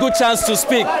fairly good chance to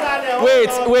speak.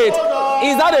 Wait.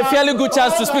 Is that a fairly good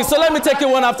chance to speak? So let me take it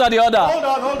one after the other.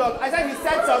 Hold on. I said he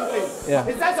said something. Yeah.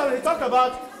 He said something. He talked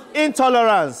about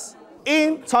intolerance.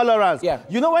 Intolerance. Yeah.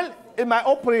 You know, when in my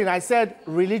opening I said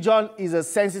religion is a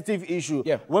sensitive issue.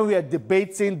 Yeah. When we are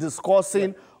debating,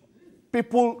 discussing,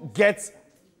 people get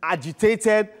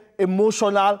agitated,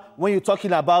 emotional when you're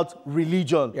talking about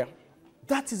religion. Yeah.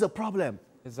 That is a problem.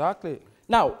 Exactly.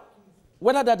 Now,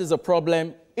 whether that is a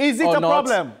problem Is it or a not,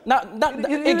 problem? Now,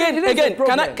 again,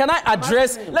 can I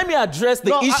address? Let me address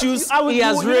the issues he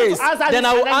has raised. Then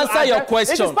I will answer your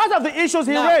question. It is part of the issues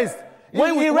he raised.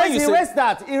 He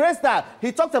raised that.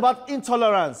 He talked about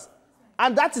intolerance.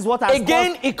 And that is what has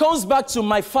Again, it comes back to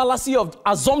my fallacy of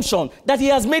assumption that he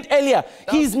has made earlier.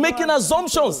 He's making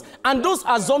assumptions, and those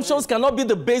assumptions cannot be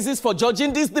the basis for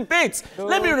judging this debate.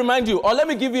 Let me remind you, or let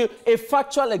me give you a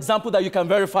factual example that you can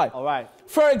verify. All right.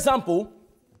 For example,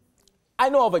 I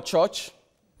know of a church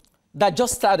that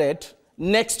just started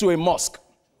next to a mosque.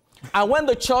 And when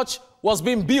the church was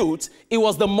being built, it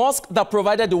was the mosque that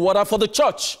provided the water for the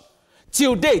church.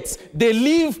 Till date, they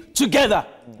live together.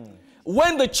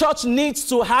 When the church needs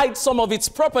to hide some of its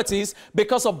properties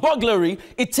because of burglary,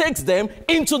 it takes them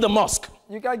into the mosque.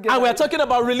 And we're talking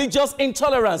about religious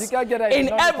intolerance.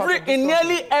 In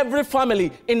nearly every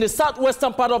family in the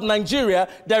southwestern part of Nigeria,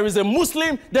 there is a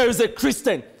Muslim, there is a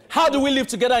Christian. How do we live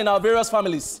together in our various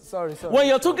families? Sorry. When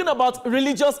you're talking about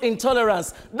religious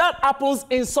intolerance, that happens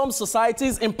in some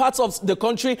societies, in parts of the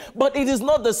country, but it is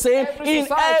not the same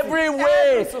every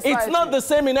way. It's not the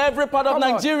same in every part of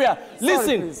Nigeria.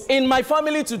 Listen, in my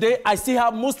family today, I still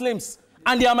have Muslims.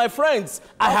 And they are my friends.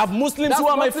 I have Muslims who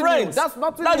are my friends.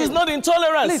 That is not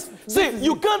intolerance. See,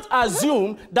 you can't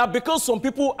assume that because some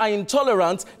people are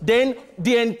intolerant, then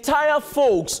the entire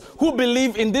folks who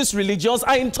believe in these religions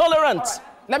are intolerant.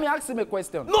 Let me ask him a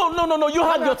question. No. You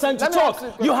had your time to talk.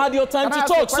 You had your time to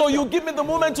talk, so you give me the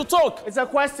moment to talk. It's a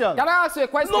question. Can I ask you a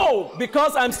question? No,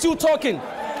 because I'm still talking.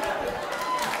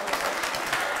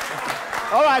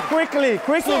 All right, quickly,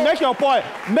 so, make your point.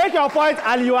 Make your point,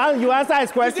 and you answer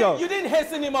his question. You didn't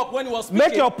hasten him up when he was speaking.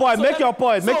 Make your point, make your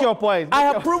point. I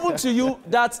have proven to you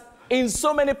that in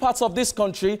so many parts of this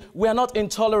country, we are not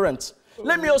intolerant.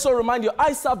 Let me also remind you,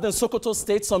 I served in Sokoto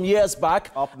State some years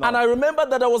back, and I remember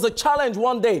that there was a challenge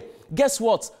one day. Guess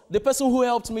what? The person who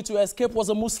helped me to escape was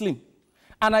a Muslim.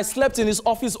 And I slept in his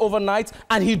office overnight,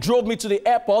 and he drove me to the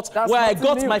airport where I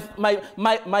got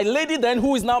my lady then,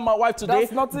 who is now my wife today,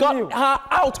 got her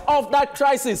out of that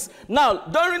crisis. Now,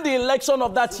 during the election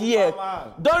of that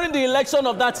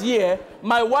year,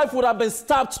 my wife would have been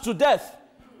stabbed to death.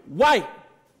 Why?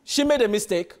 She made a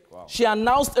mistake. Wow. She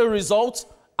announced a result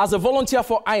as a volunteer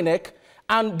for INEC,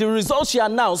 and the result she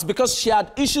announced, because she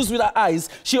had issues with her eyes,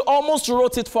 she almost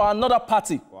wrote it for another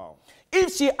party. Wow.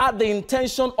 If she had the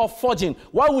intention of forging,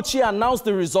 why would she announce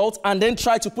the result and then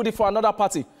try to put it for another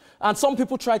party? And some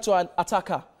people tried to attack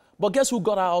her. But guess who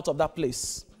got her out of that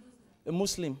place? A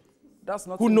Muslim. That's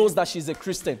not who knows that she's a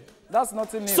Christian. That's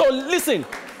nothing new. So listen,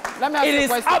 it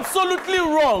is absolutely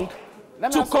wrong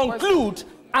to conclude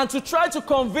and to try to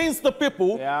convince the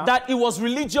people that it was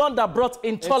religion that brought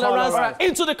intolerance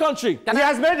into the country. He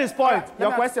has made his point.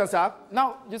 Your question, sir.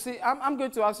 Now, you see, I'm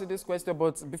going to ask you this question,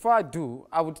 but before I do,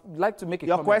 I would like to make a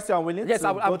comment. Your question, we need yes, to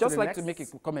I would just like next. to make a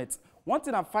comment. One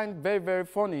thing I find very, very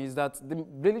funny is that the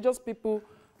religious people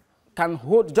can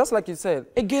hold, just like you said.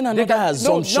 Again, another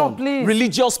assumption. No, please.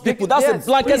 Religious people, that's a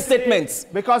blanket statement.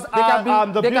 Because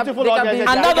the beautiful audience...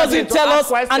 And that doesn't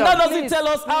tell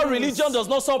us how religion does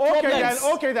not solve problems.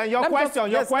 Okay, then your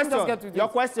question.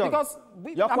 Because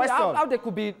how they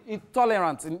could be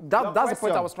intolerant. That's the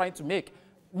point I was trying to make.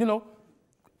 You know,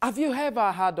 have you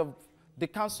ever heard of the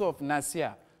Council of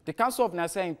Nicaea? The Council of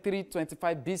Nicaea in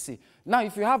 325 BC. Now,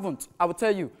 if you haven't, I will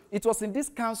tell you, it was in this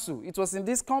council, it was in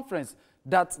this conference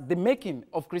that the making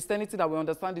of Christianity that we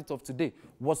understand it of today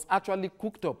was actually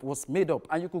cooked up, was made up,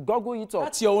 and you could Google it up.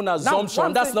 That's your own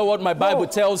assumption. That's not what my Bible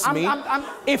tells me.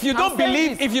 If you don't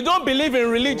believe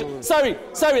in religion, sorry,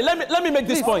 let me make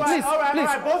this point. Please, all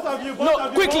right, both of you.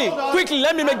 Quickly,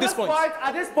 let me make this point.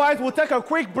 At this point, we'll take a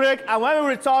quick break, and when we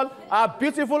return, our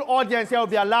beautiful audience here will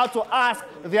be allowed to ask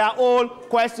their own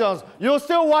questions. You're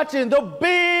still watching The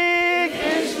Big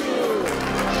Issue.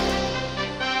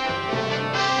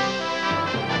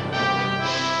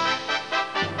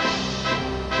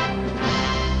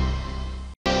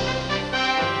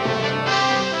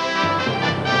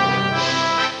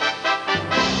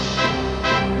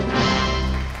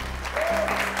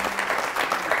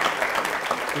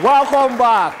 Welcome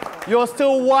back. You're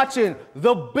still watching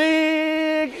The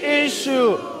Big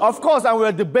Issue. Of course, and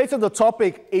we're debating the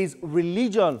topic, is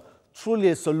religion truly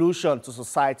a solution to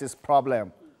society's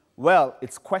problem? Well,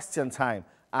 it's question time,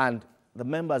 and the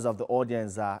members of the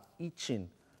audience are itching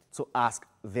to ask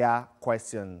their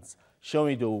questions. Show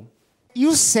me, though.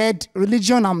 You said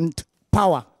religion and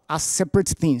power are separate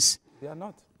things. They are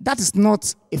not. That is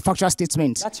not a factual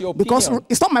statement. That's your opinion. Because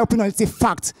it's not my opinion, it's a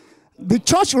fact. The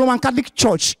church, Roman Catholic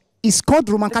Church, is called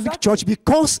Roman Catholic Church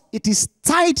because it is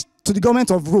tied to the government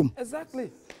of Rome.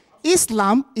 Exactly.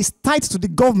 Islam is tied to the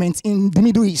government in the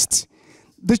Middle East.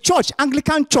 The church,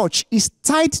 Anglican Church, is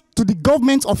tied to the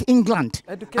government of England.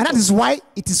 And that is why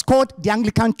it is called the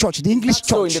Anglican Church, the English Church.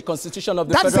 So in the Constitution of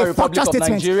the That is Federal a Republic factual of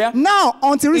statement. Nigeria? Now,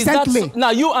 until Is that recently... so? Now,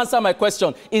 you answer my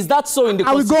question. Is that so in the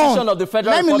I will go Constitution on. of the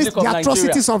Federal Let me Republic list of the Nigeria?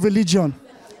 atrocities of religion.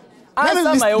 Let me Answer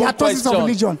list my the own atrocities of question.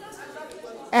 religion.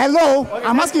 Hello,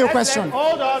 I'm asking you a question.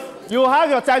 Hold on. You have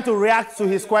your time to react to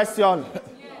his question.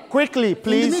 Quickly, In the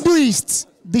please. Middle East,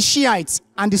 the Shiites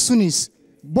and the Sunnis,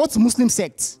 both Muslim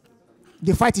sects,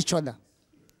 they fight each other.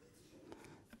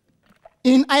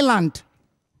 In Ireland,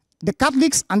 the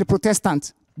Catholics and the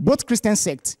Protestants, both Christian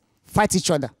sects, fight each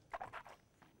other.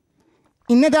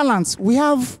 In Netherlands, we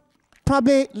have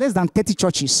probably less than 30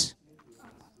 churches.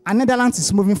 And Netherlands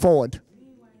is moving forward.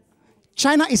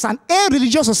 China is an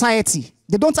a-religious society.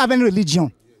 They don't have any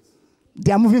religion.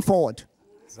 They are moving forward.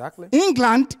 Exactly.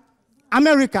 England,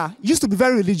 America used to be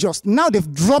very religious. Now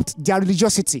they've dropped their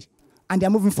religiosity and they're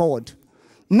moving forward.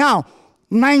 Now,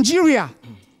 Nigeria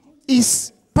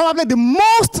is probably the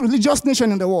most religious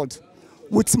nation in the world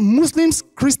with Muslims,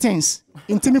 Christians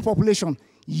in teeming population,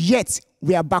 yet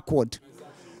we are backward.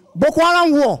 Boko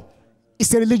Haram war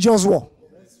is a religious war.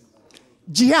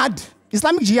 Jihad,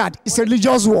 Islamic jihad is a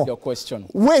religious war. Your question.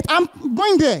 Wait, I'm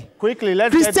going there. Quickly,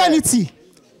 let's get there. Christianity,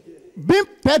 being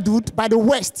peddled by the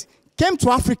West, came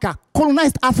to Africa,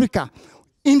 colonized Africa,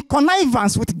 in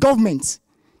connivance with governments,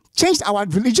 changed our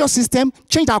religious system,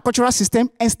 changed our cultural system,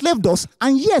 enslaved us,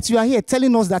 and yet you are here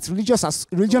telling us that religion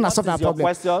has solved our your problem.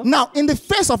 question? Now, in the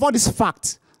face of all these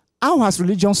facts, how has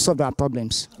religion solved our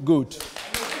problems? Good.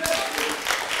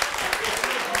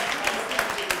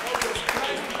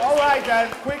 All right, then.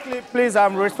 Quickly, please,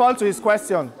 respond to his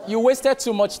question. You wasted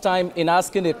too much time in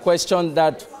asking a question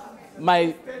that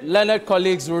my learned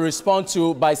colleagues will respond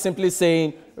to by simply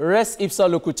saying, res ipsa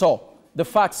locutor. The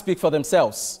facts speak for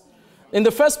themselves. In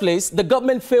the first place, the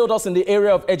government failed us in the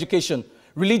area of education.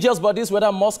 Religious bodies, whether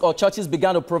mosques or churches,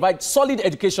 began to provide solid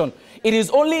education. It is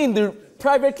only in the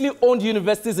privately owned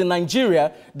universities in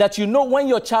Nigeria that you know when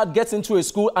your child gets into a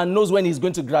school and knows when he's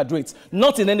going to graduate,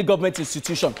 not in any government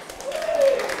institution.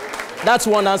 That's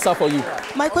one answer for you.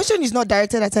 My question is not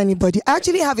directed at anybody. I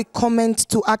actually have a comment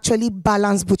to actually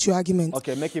balance both your arguments.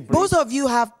 Okay, make it brief. Both of you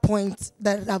have points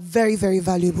that are very, very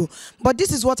valuable. But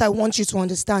this is what I want you to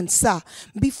understand, sir.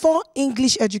 Before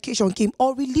English education came,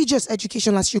 or religious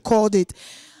education as you called it,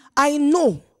 I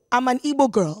know I'm an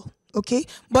Igbo girl, okay?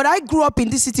 But I grew up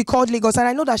in this city called Lagos, and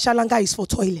I know that Shalanga is for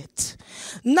toilet.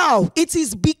 Now, it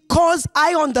is because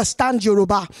I understand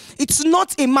Yoruba. It's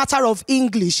not a matter of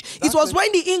English. It was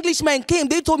when the Englishmen came,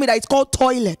 they told me that it's called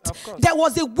toilet. There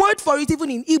was a word for it even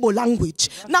in Igbo language.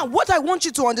 Now, what I want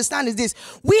you to understand is this.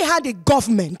 We had a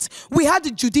government. We had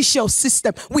the judicial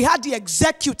system. We had the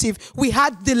executive. We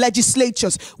had the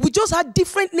legislatures. We just had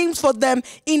different names for them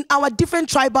in our different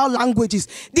tribal languages.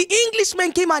 The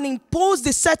Englishmen came and imposed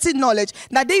a certain knowledge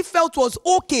that they felt was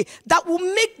okay, that will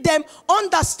make them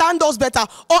understand us better,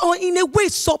 or in a way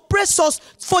suppress us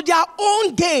for their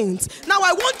own gains. Now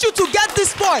I want you to get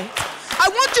this point. I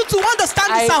want you to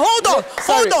understand this.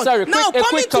 Hold on. Sorry, now quick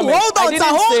coming to comment. hold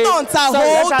on, sir.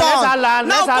 Hold on.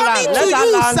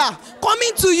 Now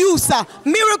coming to you, sir.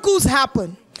 Miracles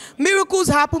happen. Miracles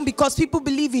happen because people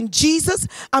believe in Jesus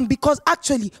and because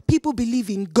actually people believe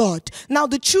in God. Now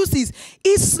the truth is,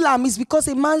 Islam is because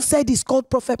a man said he's called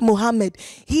Prophet Muhammad.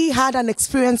 He had an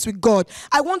experience with God.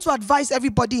 I want to advise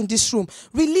everybody in this room.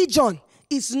 Religion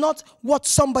is not what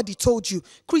somebody told you.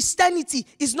 Christianity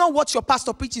is not what your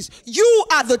pastor preaches. You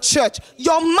are the church.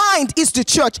 Your mind is the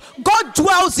church. God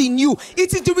dwells in you.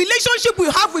 It is the relationship we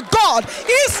have with God.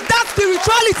 Is that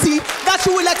spirituality that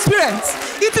you will experience.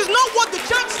 It is not what the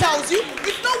church tells you.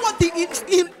 It's not what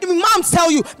the imams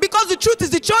tell you. Because the truth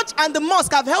is, the church and the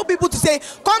mosque have helped people to say,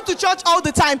 come to church all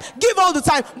the time, give all the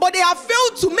time. But they have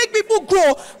failed to make people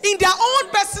grow in their own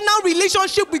personal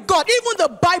relationship with God. Even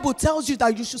the Bible tells you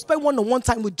that you should spend one-on-one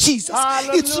time with Jesus.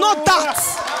 Hallelujah. It's not that.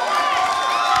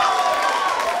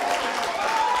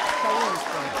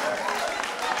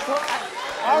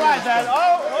 All right, then.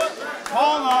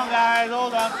 Hold on, guys.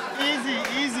 Hold on. Easy.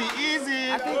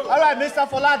 All right, Mr.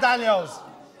 Fola Daniels.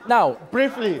 Now,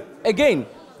 briefly. Again,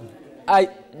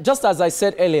 just as I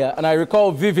said earlier, and I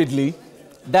recall vividly,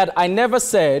 that I never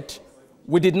said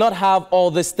we did not have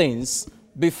all these things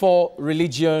before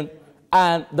religion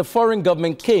and the foreign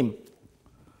government came.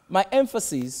 My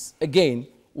emphasis, again,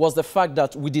 was the fact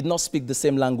that we did not speak the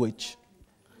same language.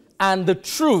 And the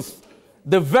truth,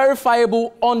 the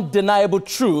verifiable, undeniable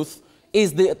truth,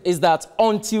 is that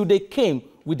until they came,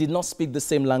 we did not speak the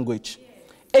same language.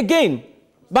 Again,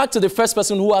 back to the first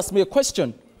person who asked me a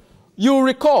question. You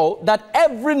recall that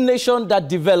every nation that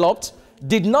developed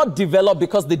did not develop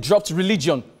because they dropped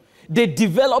religion. They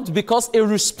developed because a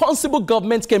responsible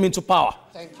government came into power.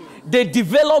 Thank you. They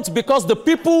developed because the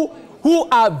people who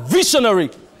are visionary.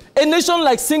 A nation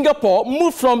like Singapore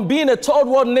moved from being a third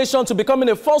world nation to becoming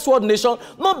a first world nation,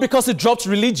 not because it dropped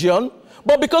religion,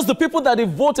 but because the people that they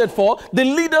voted for, the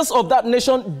leaders of that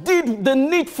nation, did the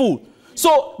needful.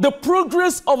 So the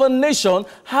progress of a nation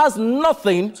has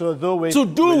nothing to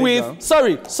do with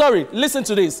sorry, listen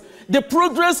to this. The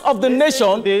progress of the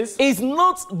nation is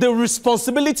not the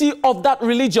responsibility of that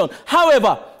religion.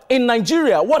 However, in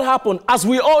Nigeria, what happened, as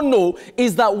we all know,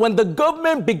 is that when the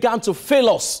government began to fail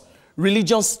us,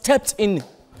 religion stepped in,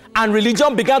 and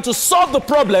religion began to solve the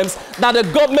problems that the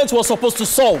government was supposed to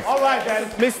solve. All right, then,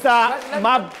 Mr.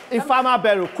 Ifeama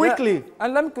Bello, quickly. Yeah,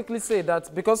 and let me quickly say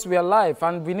that because we are live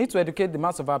and we need to educate the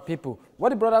mass of our people, what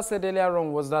the brother said earlier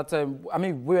on was that,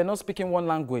 we were not speaking one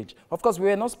language. Of course, we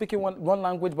were not speaking one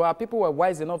language, but our people were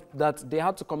wise enough that they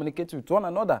had to communicate with one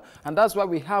another. And that's why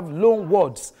we have loan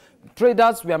words.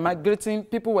 Traders were migrating,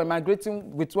 people were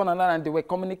migrating with one another and they were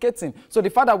communicating. So the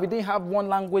fact that we didn't have one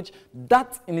language,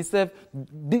 that in itself,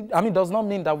 does not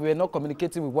mean that we were not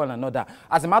communicating with one another.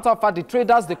 As a matter of fact, the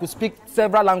traders, they could speak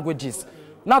several languages.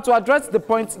 Now, to address the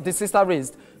point the sister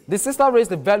raised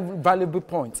a very valuable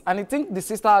point. And I think the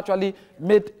sister actually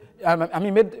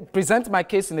present my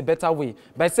case in a better way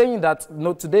by saying that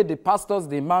today the pastors,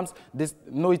 the imams,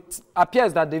 it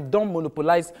appears that they've don't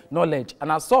monopolize knowledge.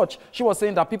 And as such, she was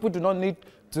saying that people do not need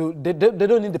to, they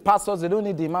don't need the pastors, they don't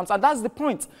need the imams. And that's the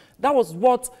point. That was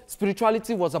what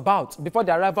spirituality was about before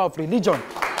the arrival of religion.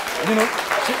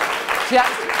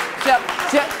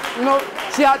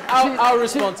 I'll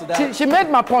respond to that. She made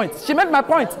my point. She made my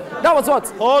point. That was what?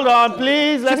 Hold on,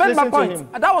 please. Let's listen to him.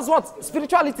 That was what?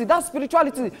 Spirituality. That's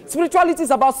spirituality. Spirituality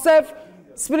is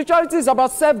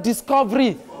about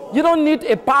self-discovery. You don't need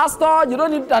a pastor. You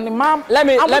don't need an imam. Let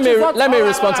me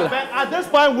respond to that. At this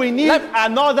point, we need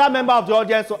another member of the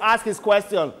audience to ask his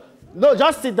question. No,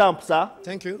 just sit down, sir.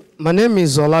 Thank you. My name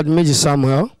is Oladmeji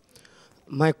Samuel.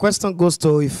 My question goes to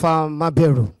Ifeama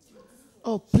Bello.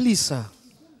 Oh, please, sir.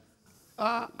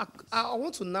 I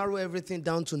want to narrow everything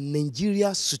down to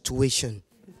Nigeria's situation.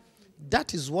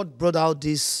 That is what brought out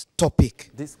this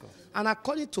topic. And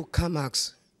according to Karl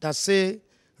Marx, that say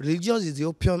religion is the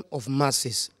opium of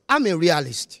masses, I'm a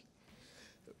realist.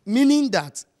 Meaning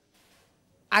that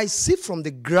I see from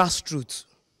the grassroots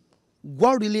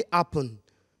what really happened.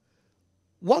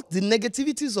 What the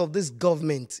negativities of this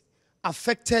government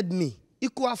affected me.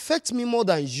 It could affect me more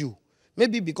than you.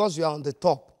 Maybe because you are on the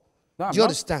top. No, do you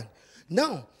understand?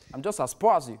 Now, I'm just as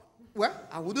poor as you. Well,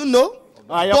 I wouldn't know.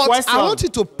 But I want you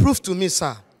to prove to me,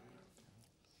 sir,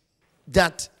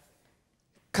 that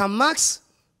Karl Marx's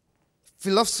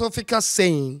philosophical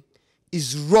saying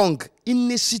is wrong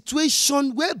in a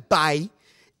situation whereby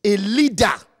a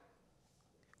leader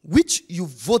which you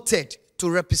voted to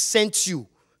represent you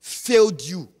failed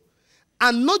you,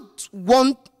 and not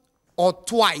one or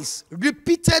twice,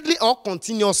 repeatedly or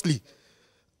continuously.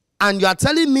 And you are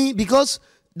telling me, because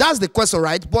that's the question,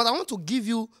 right? But I want to give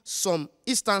you some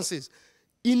instances.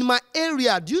 In my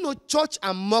area, do you know church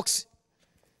and mosques,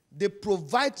 they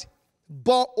provide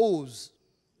boreholes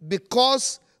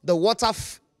because the water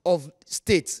of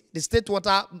state, the state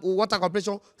water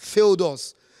corporation failed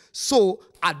us. So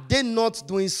are they not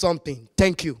doing something?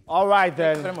 Thank you. All right,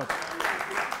 then. Thank you very much.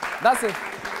 That's it.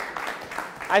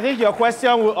 I think your question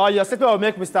or your statement will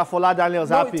make Mr. Fola Daniels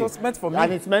happy. It was meant for me.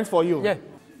 And it's meant for you. Yeah.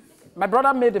 My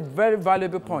brother made a very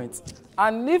valuable point.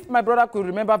 And if my brother could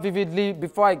remember vividly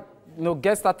before I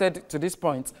get started to this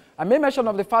point, I made mention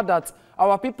of the fact that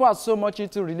our people are so much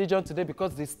into religion today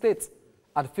because the state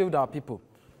had failed our people.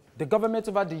 The government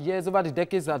over the years, over the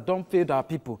decades, have done failed our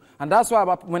people. And that's why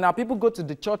when our people go to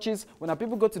the churches, when our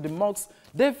people go to the mosques,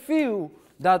 they feel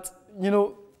that,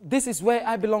 this is where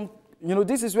I belong.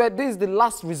 This is the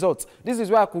last resort. This is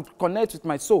where I could connect with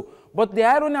my soul. But the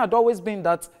irony had always been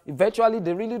that eventually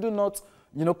they really do not,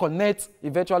 connect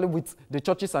eventually with the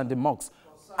churches and the mosques.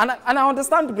 And I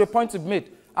understand the point you've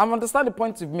made.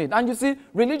 And you see,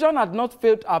 religion had not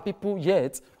failed our people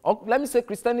yet. Or let me say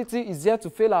Christianity is here to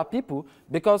fail our people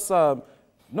because no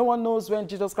one knows when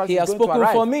Jesus Christ is going to arrive. He has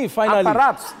spoken for me, finally. And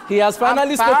perhaps, he has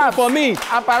finally spoken for me.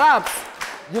 And perhaps,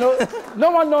 You know,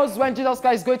 no one knows when Jesus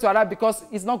Christ is going to arrive because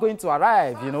he's not going to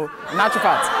arrive, you know, in actual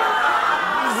fact.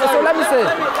 So let me say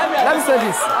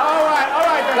this. All right.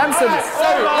 Let me say this.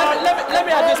 Sorry, let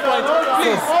me at this point.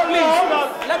 Please. Hold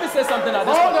on. Let me say something at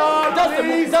this Hold point. on,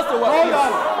 please. Just a word.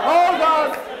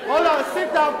 Hold on.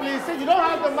 Sit down, please. You don't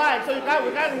have the mic, so we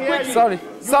can't hear you.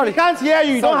 Sorry. We can't hear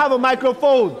you. You don't have a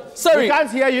microphone. Sorry. We can't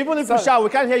hear you. Even if you shout, we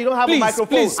can't hear you. You don't have a microphone.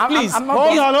 Please.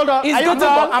 Hold on. He's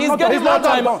getting more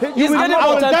time. He's getting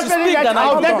more time to speak than I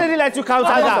I'll do. definitely let you counter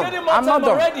that. I'm not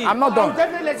done. I'll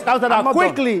definitely let you counter that.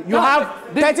 Quickly, you have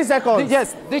 30 seconds.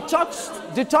 Yes, the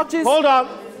churches. Hold on.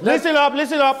 Listen up.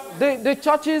 The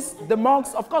churches, the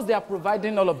monks, of course, they are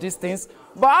providing all of these things.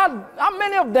 But how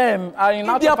many of them are in?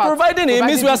 If they are providing it,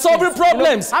 means we are solving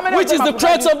problems, you know, which is the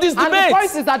crux of this debate. And the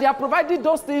point is that they are providing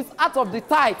those things out of the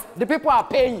tithe. The people are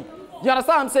paying. You understand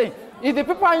what I'm saying? If the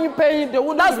people aren't paying, they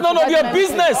wouldn't. That's none of your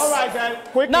business. All right,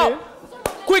 then.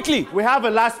 Quickly. We have a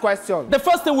last question. The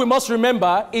first thing we must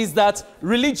remember is that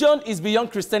religion is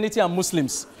beyond Christianity and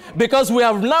Muslims. Because we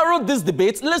have narrowed this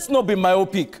debate, let's not be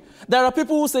myopic. There are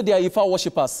people who say they are Ifa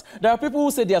worshippers. There are people who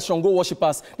say they are Shango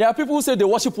worshippers. There are people who say they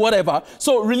worship whatever.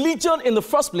 So religion in the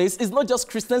first place is not just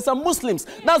Christians and Muslims.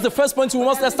 That's the first point we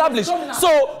must establish.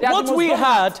 So what we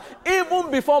had, even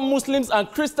before Muslims and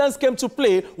Christians came to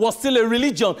play, was still a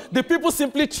religion. The people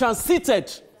simply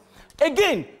transited.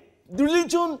 Again,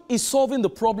 religion is solving the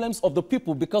problems of the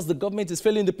people because the government is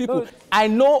failing the people. I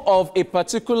know of a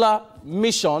particular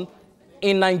mission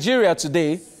in Nigeria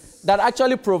today that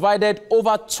actually provided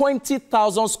over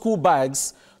 20,000 school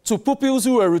bags to pupils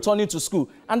who were returning to school.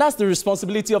 And that's the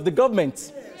responsibility of the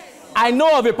government. I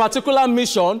know of a particular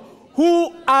mission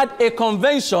who had a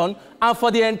convention and for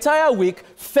the entire week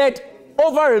fed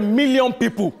over 1 million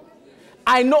people.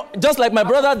 I know, just like my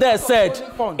brother there said,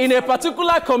 in a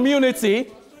particular community,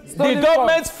 the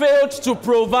government failed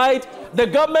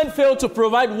to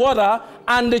provide water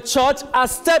and the church has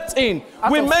stepped in.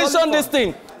 We mentioned this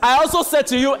thing. I also said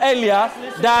to you earlier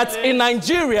that in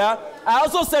Nigeria,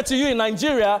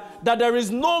 that there is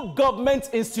no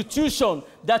government institution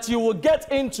that you will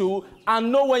get into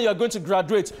and know when you're going to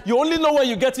graduate. You only know when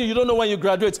you get in, you don't know when you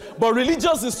graduate. But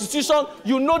religious institution,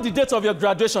 you know the date of your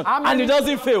graduation, and it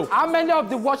doesn't fail. How many of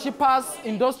the worshippers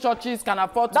in those churches can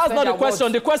afford to That's not the question.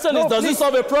 Words? The question is, does it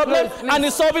solve a problem? Please. And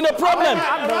it's solving a problem.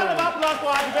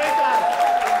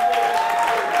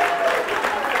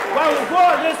 Well, we'll go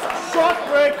on this short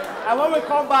break, and when we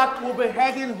come back, we'll be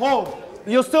heading home.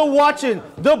 You're still watching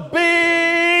The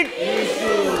Big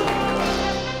Issue.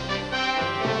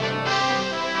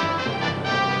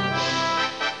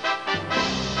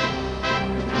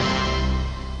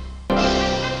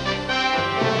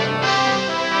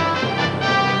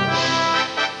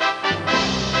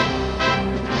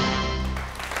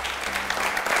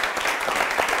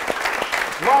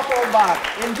 Welcome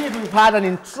back. Indeed, we've had an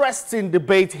interesting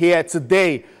debate here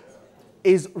today.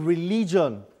 Is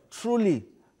religion truly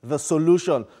the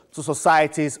solution to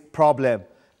society's problem?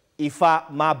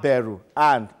 Ifa Maberu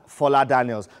and Fola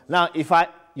Daniels. Now, Ifa,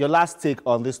 your last take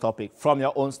on this topic from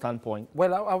your own standpoint.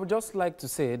 Well, I would just like to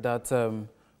say that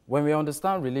when we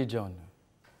understand religion,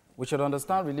 we should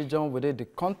understand religion within the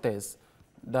context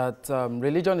that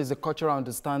religion is a cultural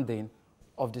understanding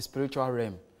of the spiritual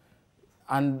realm.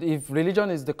 And if religion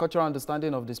is the cultural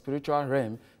understanding of the spiritual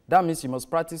realm, that means you must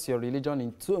practice your religion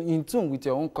in tune with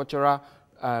your own cultural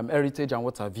heritage and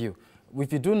what have you.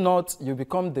 If you do not, you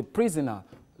become the prisoner,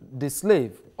 the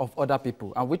slave of other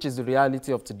people, and which is the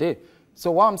reality of today.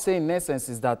 So what I'm saying in essence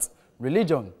is that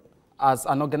religion, as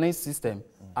an organized system,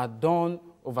 are done,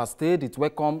 overstayed its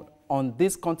welcome on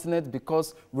this continent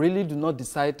because we really do not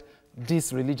decide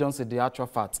these religions in the actual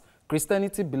fact.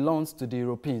 Christianity belongs to the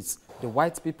Europeans, the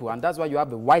white people, and that's why you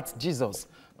have a white Jesus.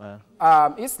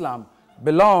 Islam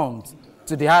belongs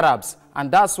to the Arabs,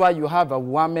 and that's why you have a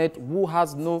Muhammad who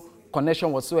has no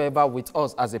connection whatsoever with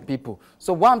us as a people.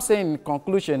 So what I'm saying in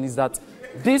conclusion is that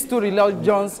these two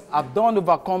religions have done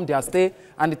overcome their stay,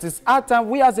 and it is our time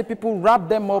we as a people wrap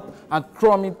them up and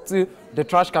throw them into the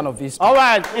trash can of history. All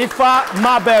right, Ifa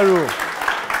Maberu.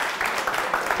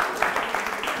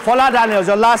 Fola Daniels,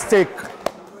 your last take.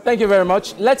 Thank you very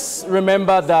much. Let's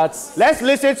remember that... Let's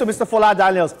listen to Mr. Fola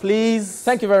Daniels, please.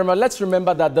 Thank you very much. Let's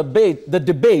remember that the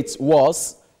debate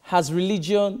was, has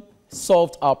religion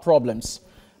solved our problems?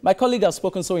 My colleague has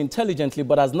spoken so intelligently,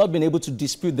 but has not been able to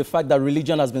dispute the fact that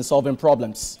religion has been solving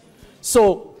problems.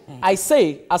 So I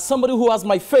say, as somebody who has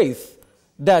my faith,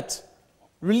 that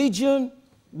religion,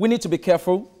 we need to be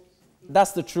careful.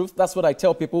 That's the truth. That's what I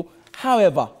tell people.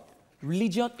 However,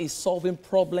 religion is solving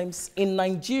problems in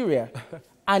Nigeria.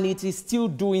 And it is still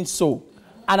doing so.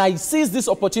 And I seize this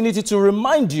opportunity to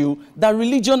remind you that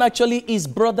religion actually is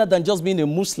broader than just being a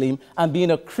Muslim and being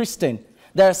a Christian.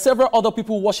 There are several other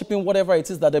people worshiping whatever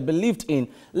it is that they believed in.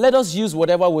 Let us use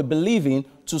whatever we believe in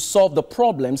to solve the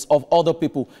problems of other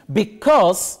people.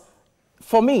 Because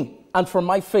for me and for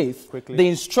my faith, the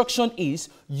instruction is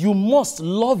you must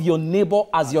love your neighbor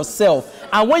as yourself.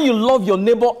 And when you love your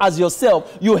neighbor as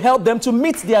yourself, you help them to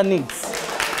meet their needs.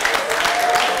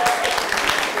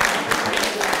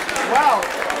 Well,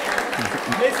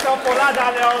 Mr. Fola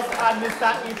Daniels and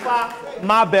Mr. Ifa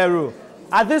Maberu.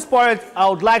 At this point, I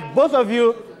would like both of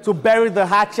you to bury the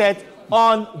hatchet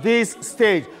on this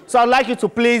stage. So I'd like you to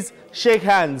please shake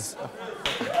hands.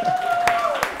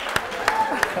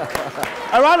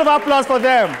 A round of applause for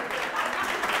them.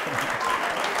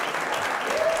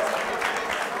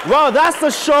 Well, that's the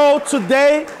show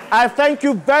today. I thank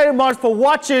you very much for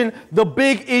watching The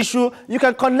Big Issue. You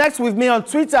can connect with me on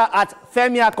Twitter at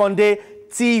Femi Akonde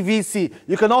TVC.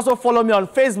 You can also follow me on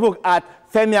Facebook at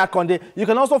Femi Akonde. You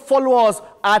can also follow us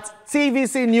at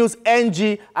TVC News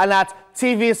NG and at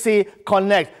TVC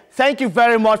Connect. Thank you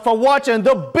very much for watching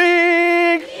The Big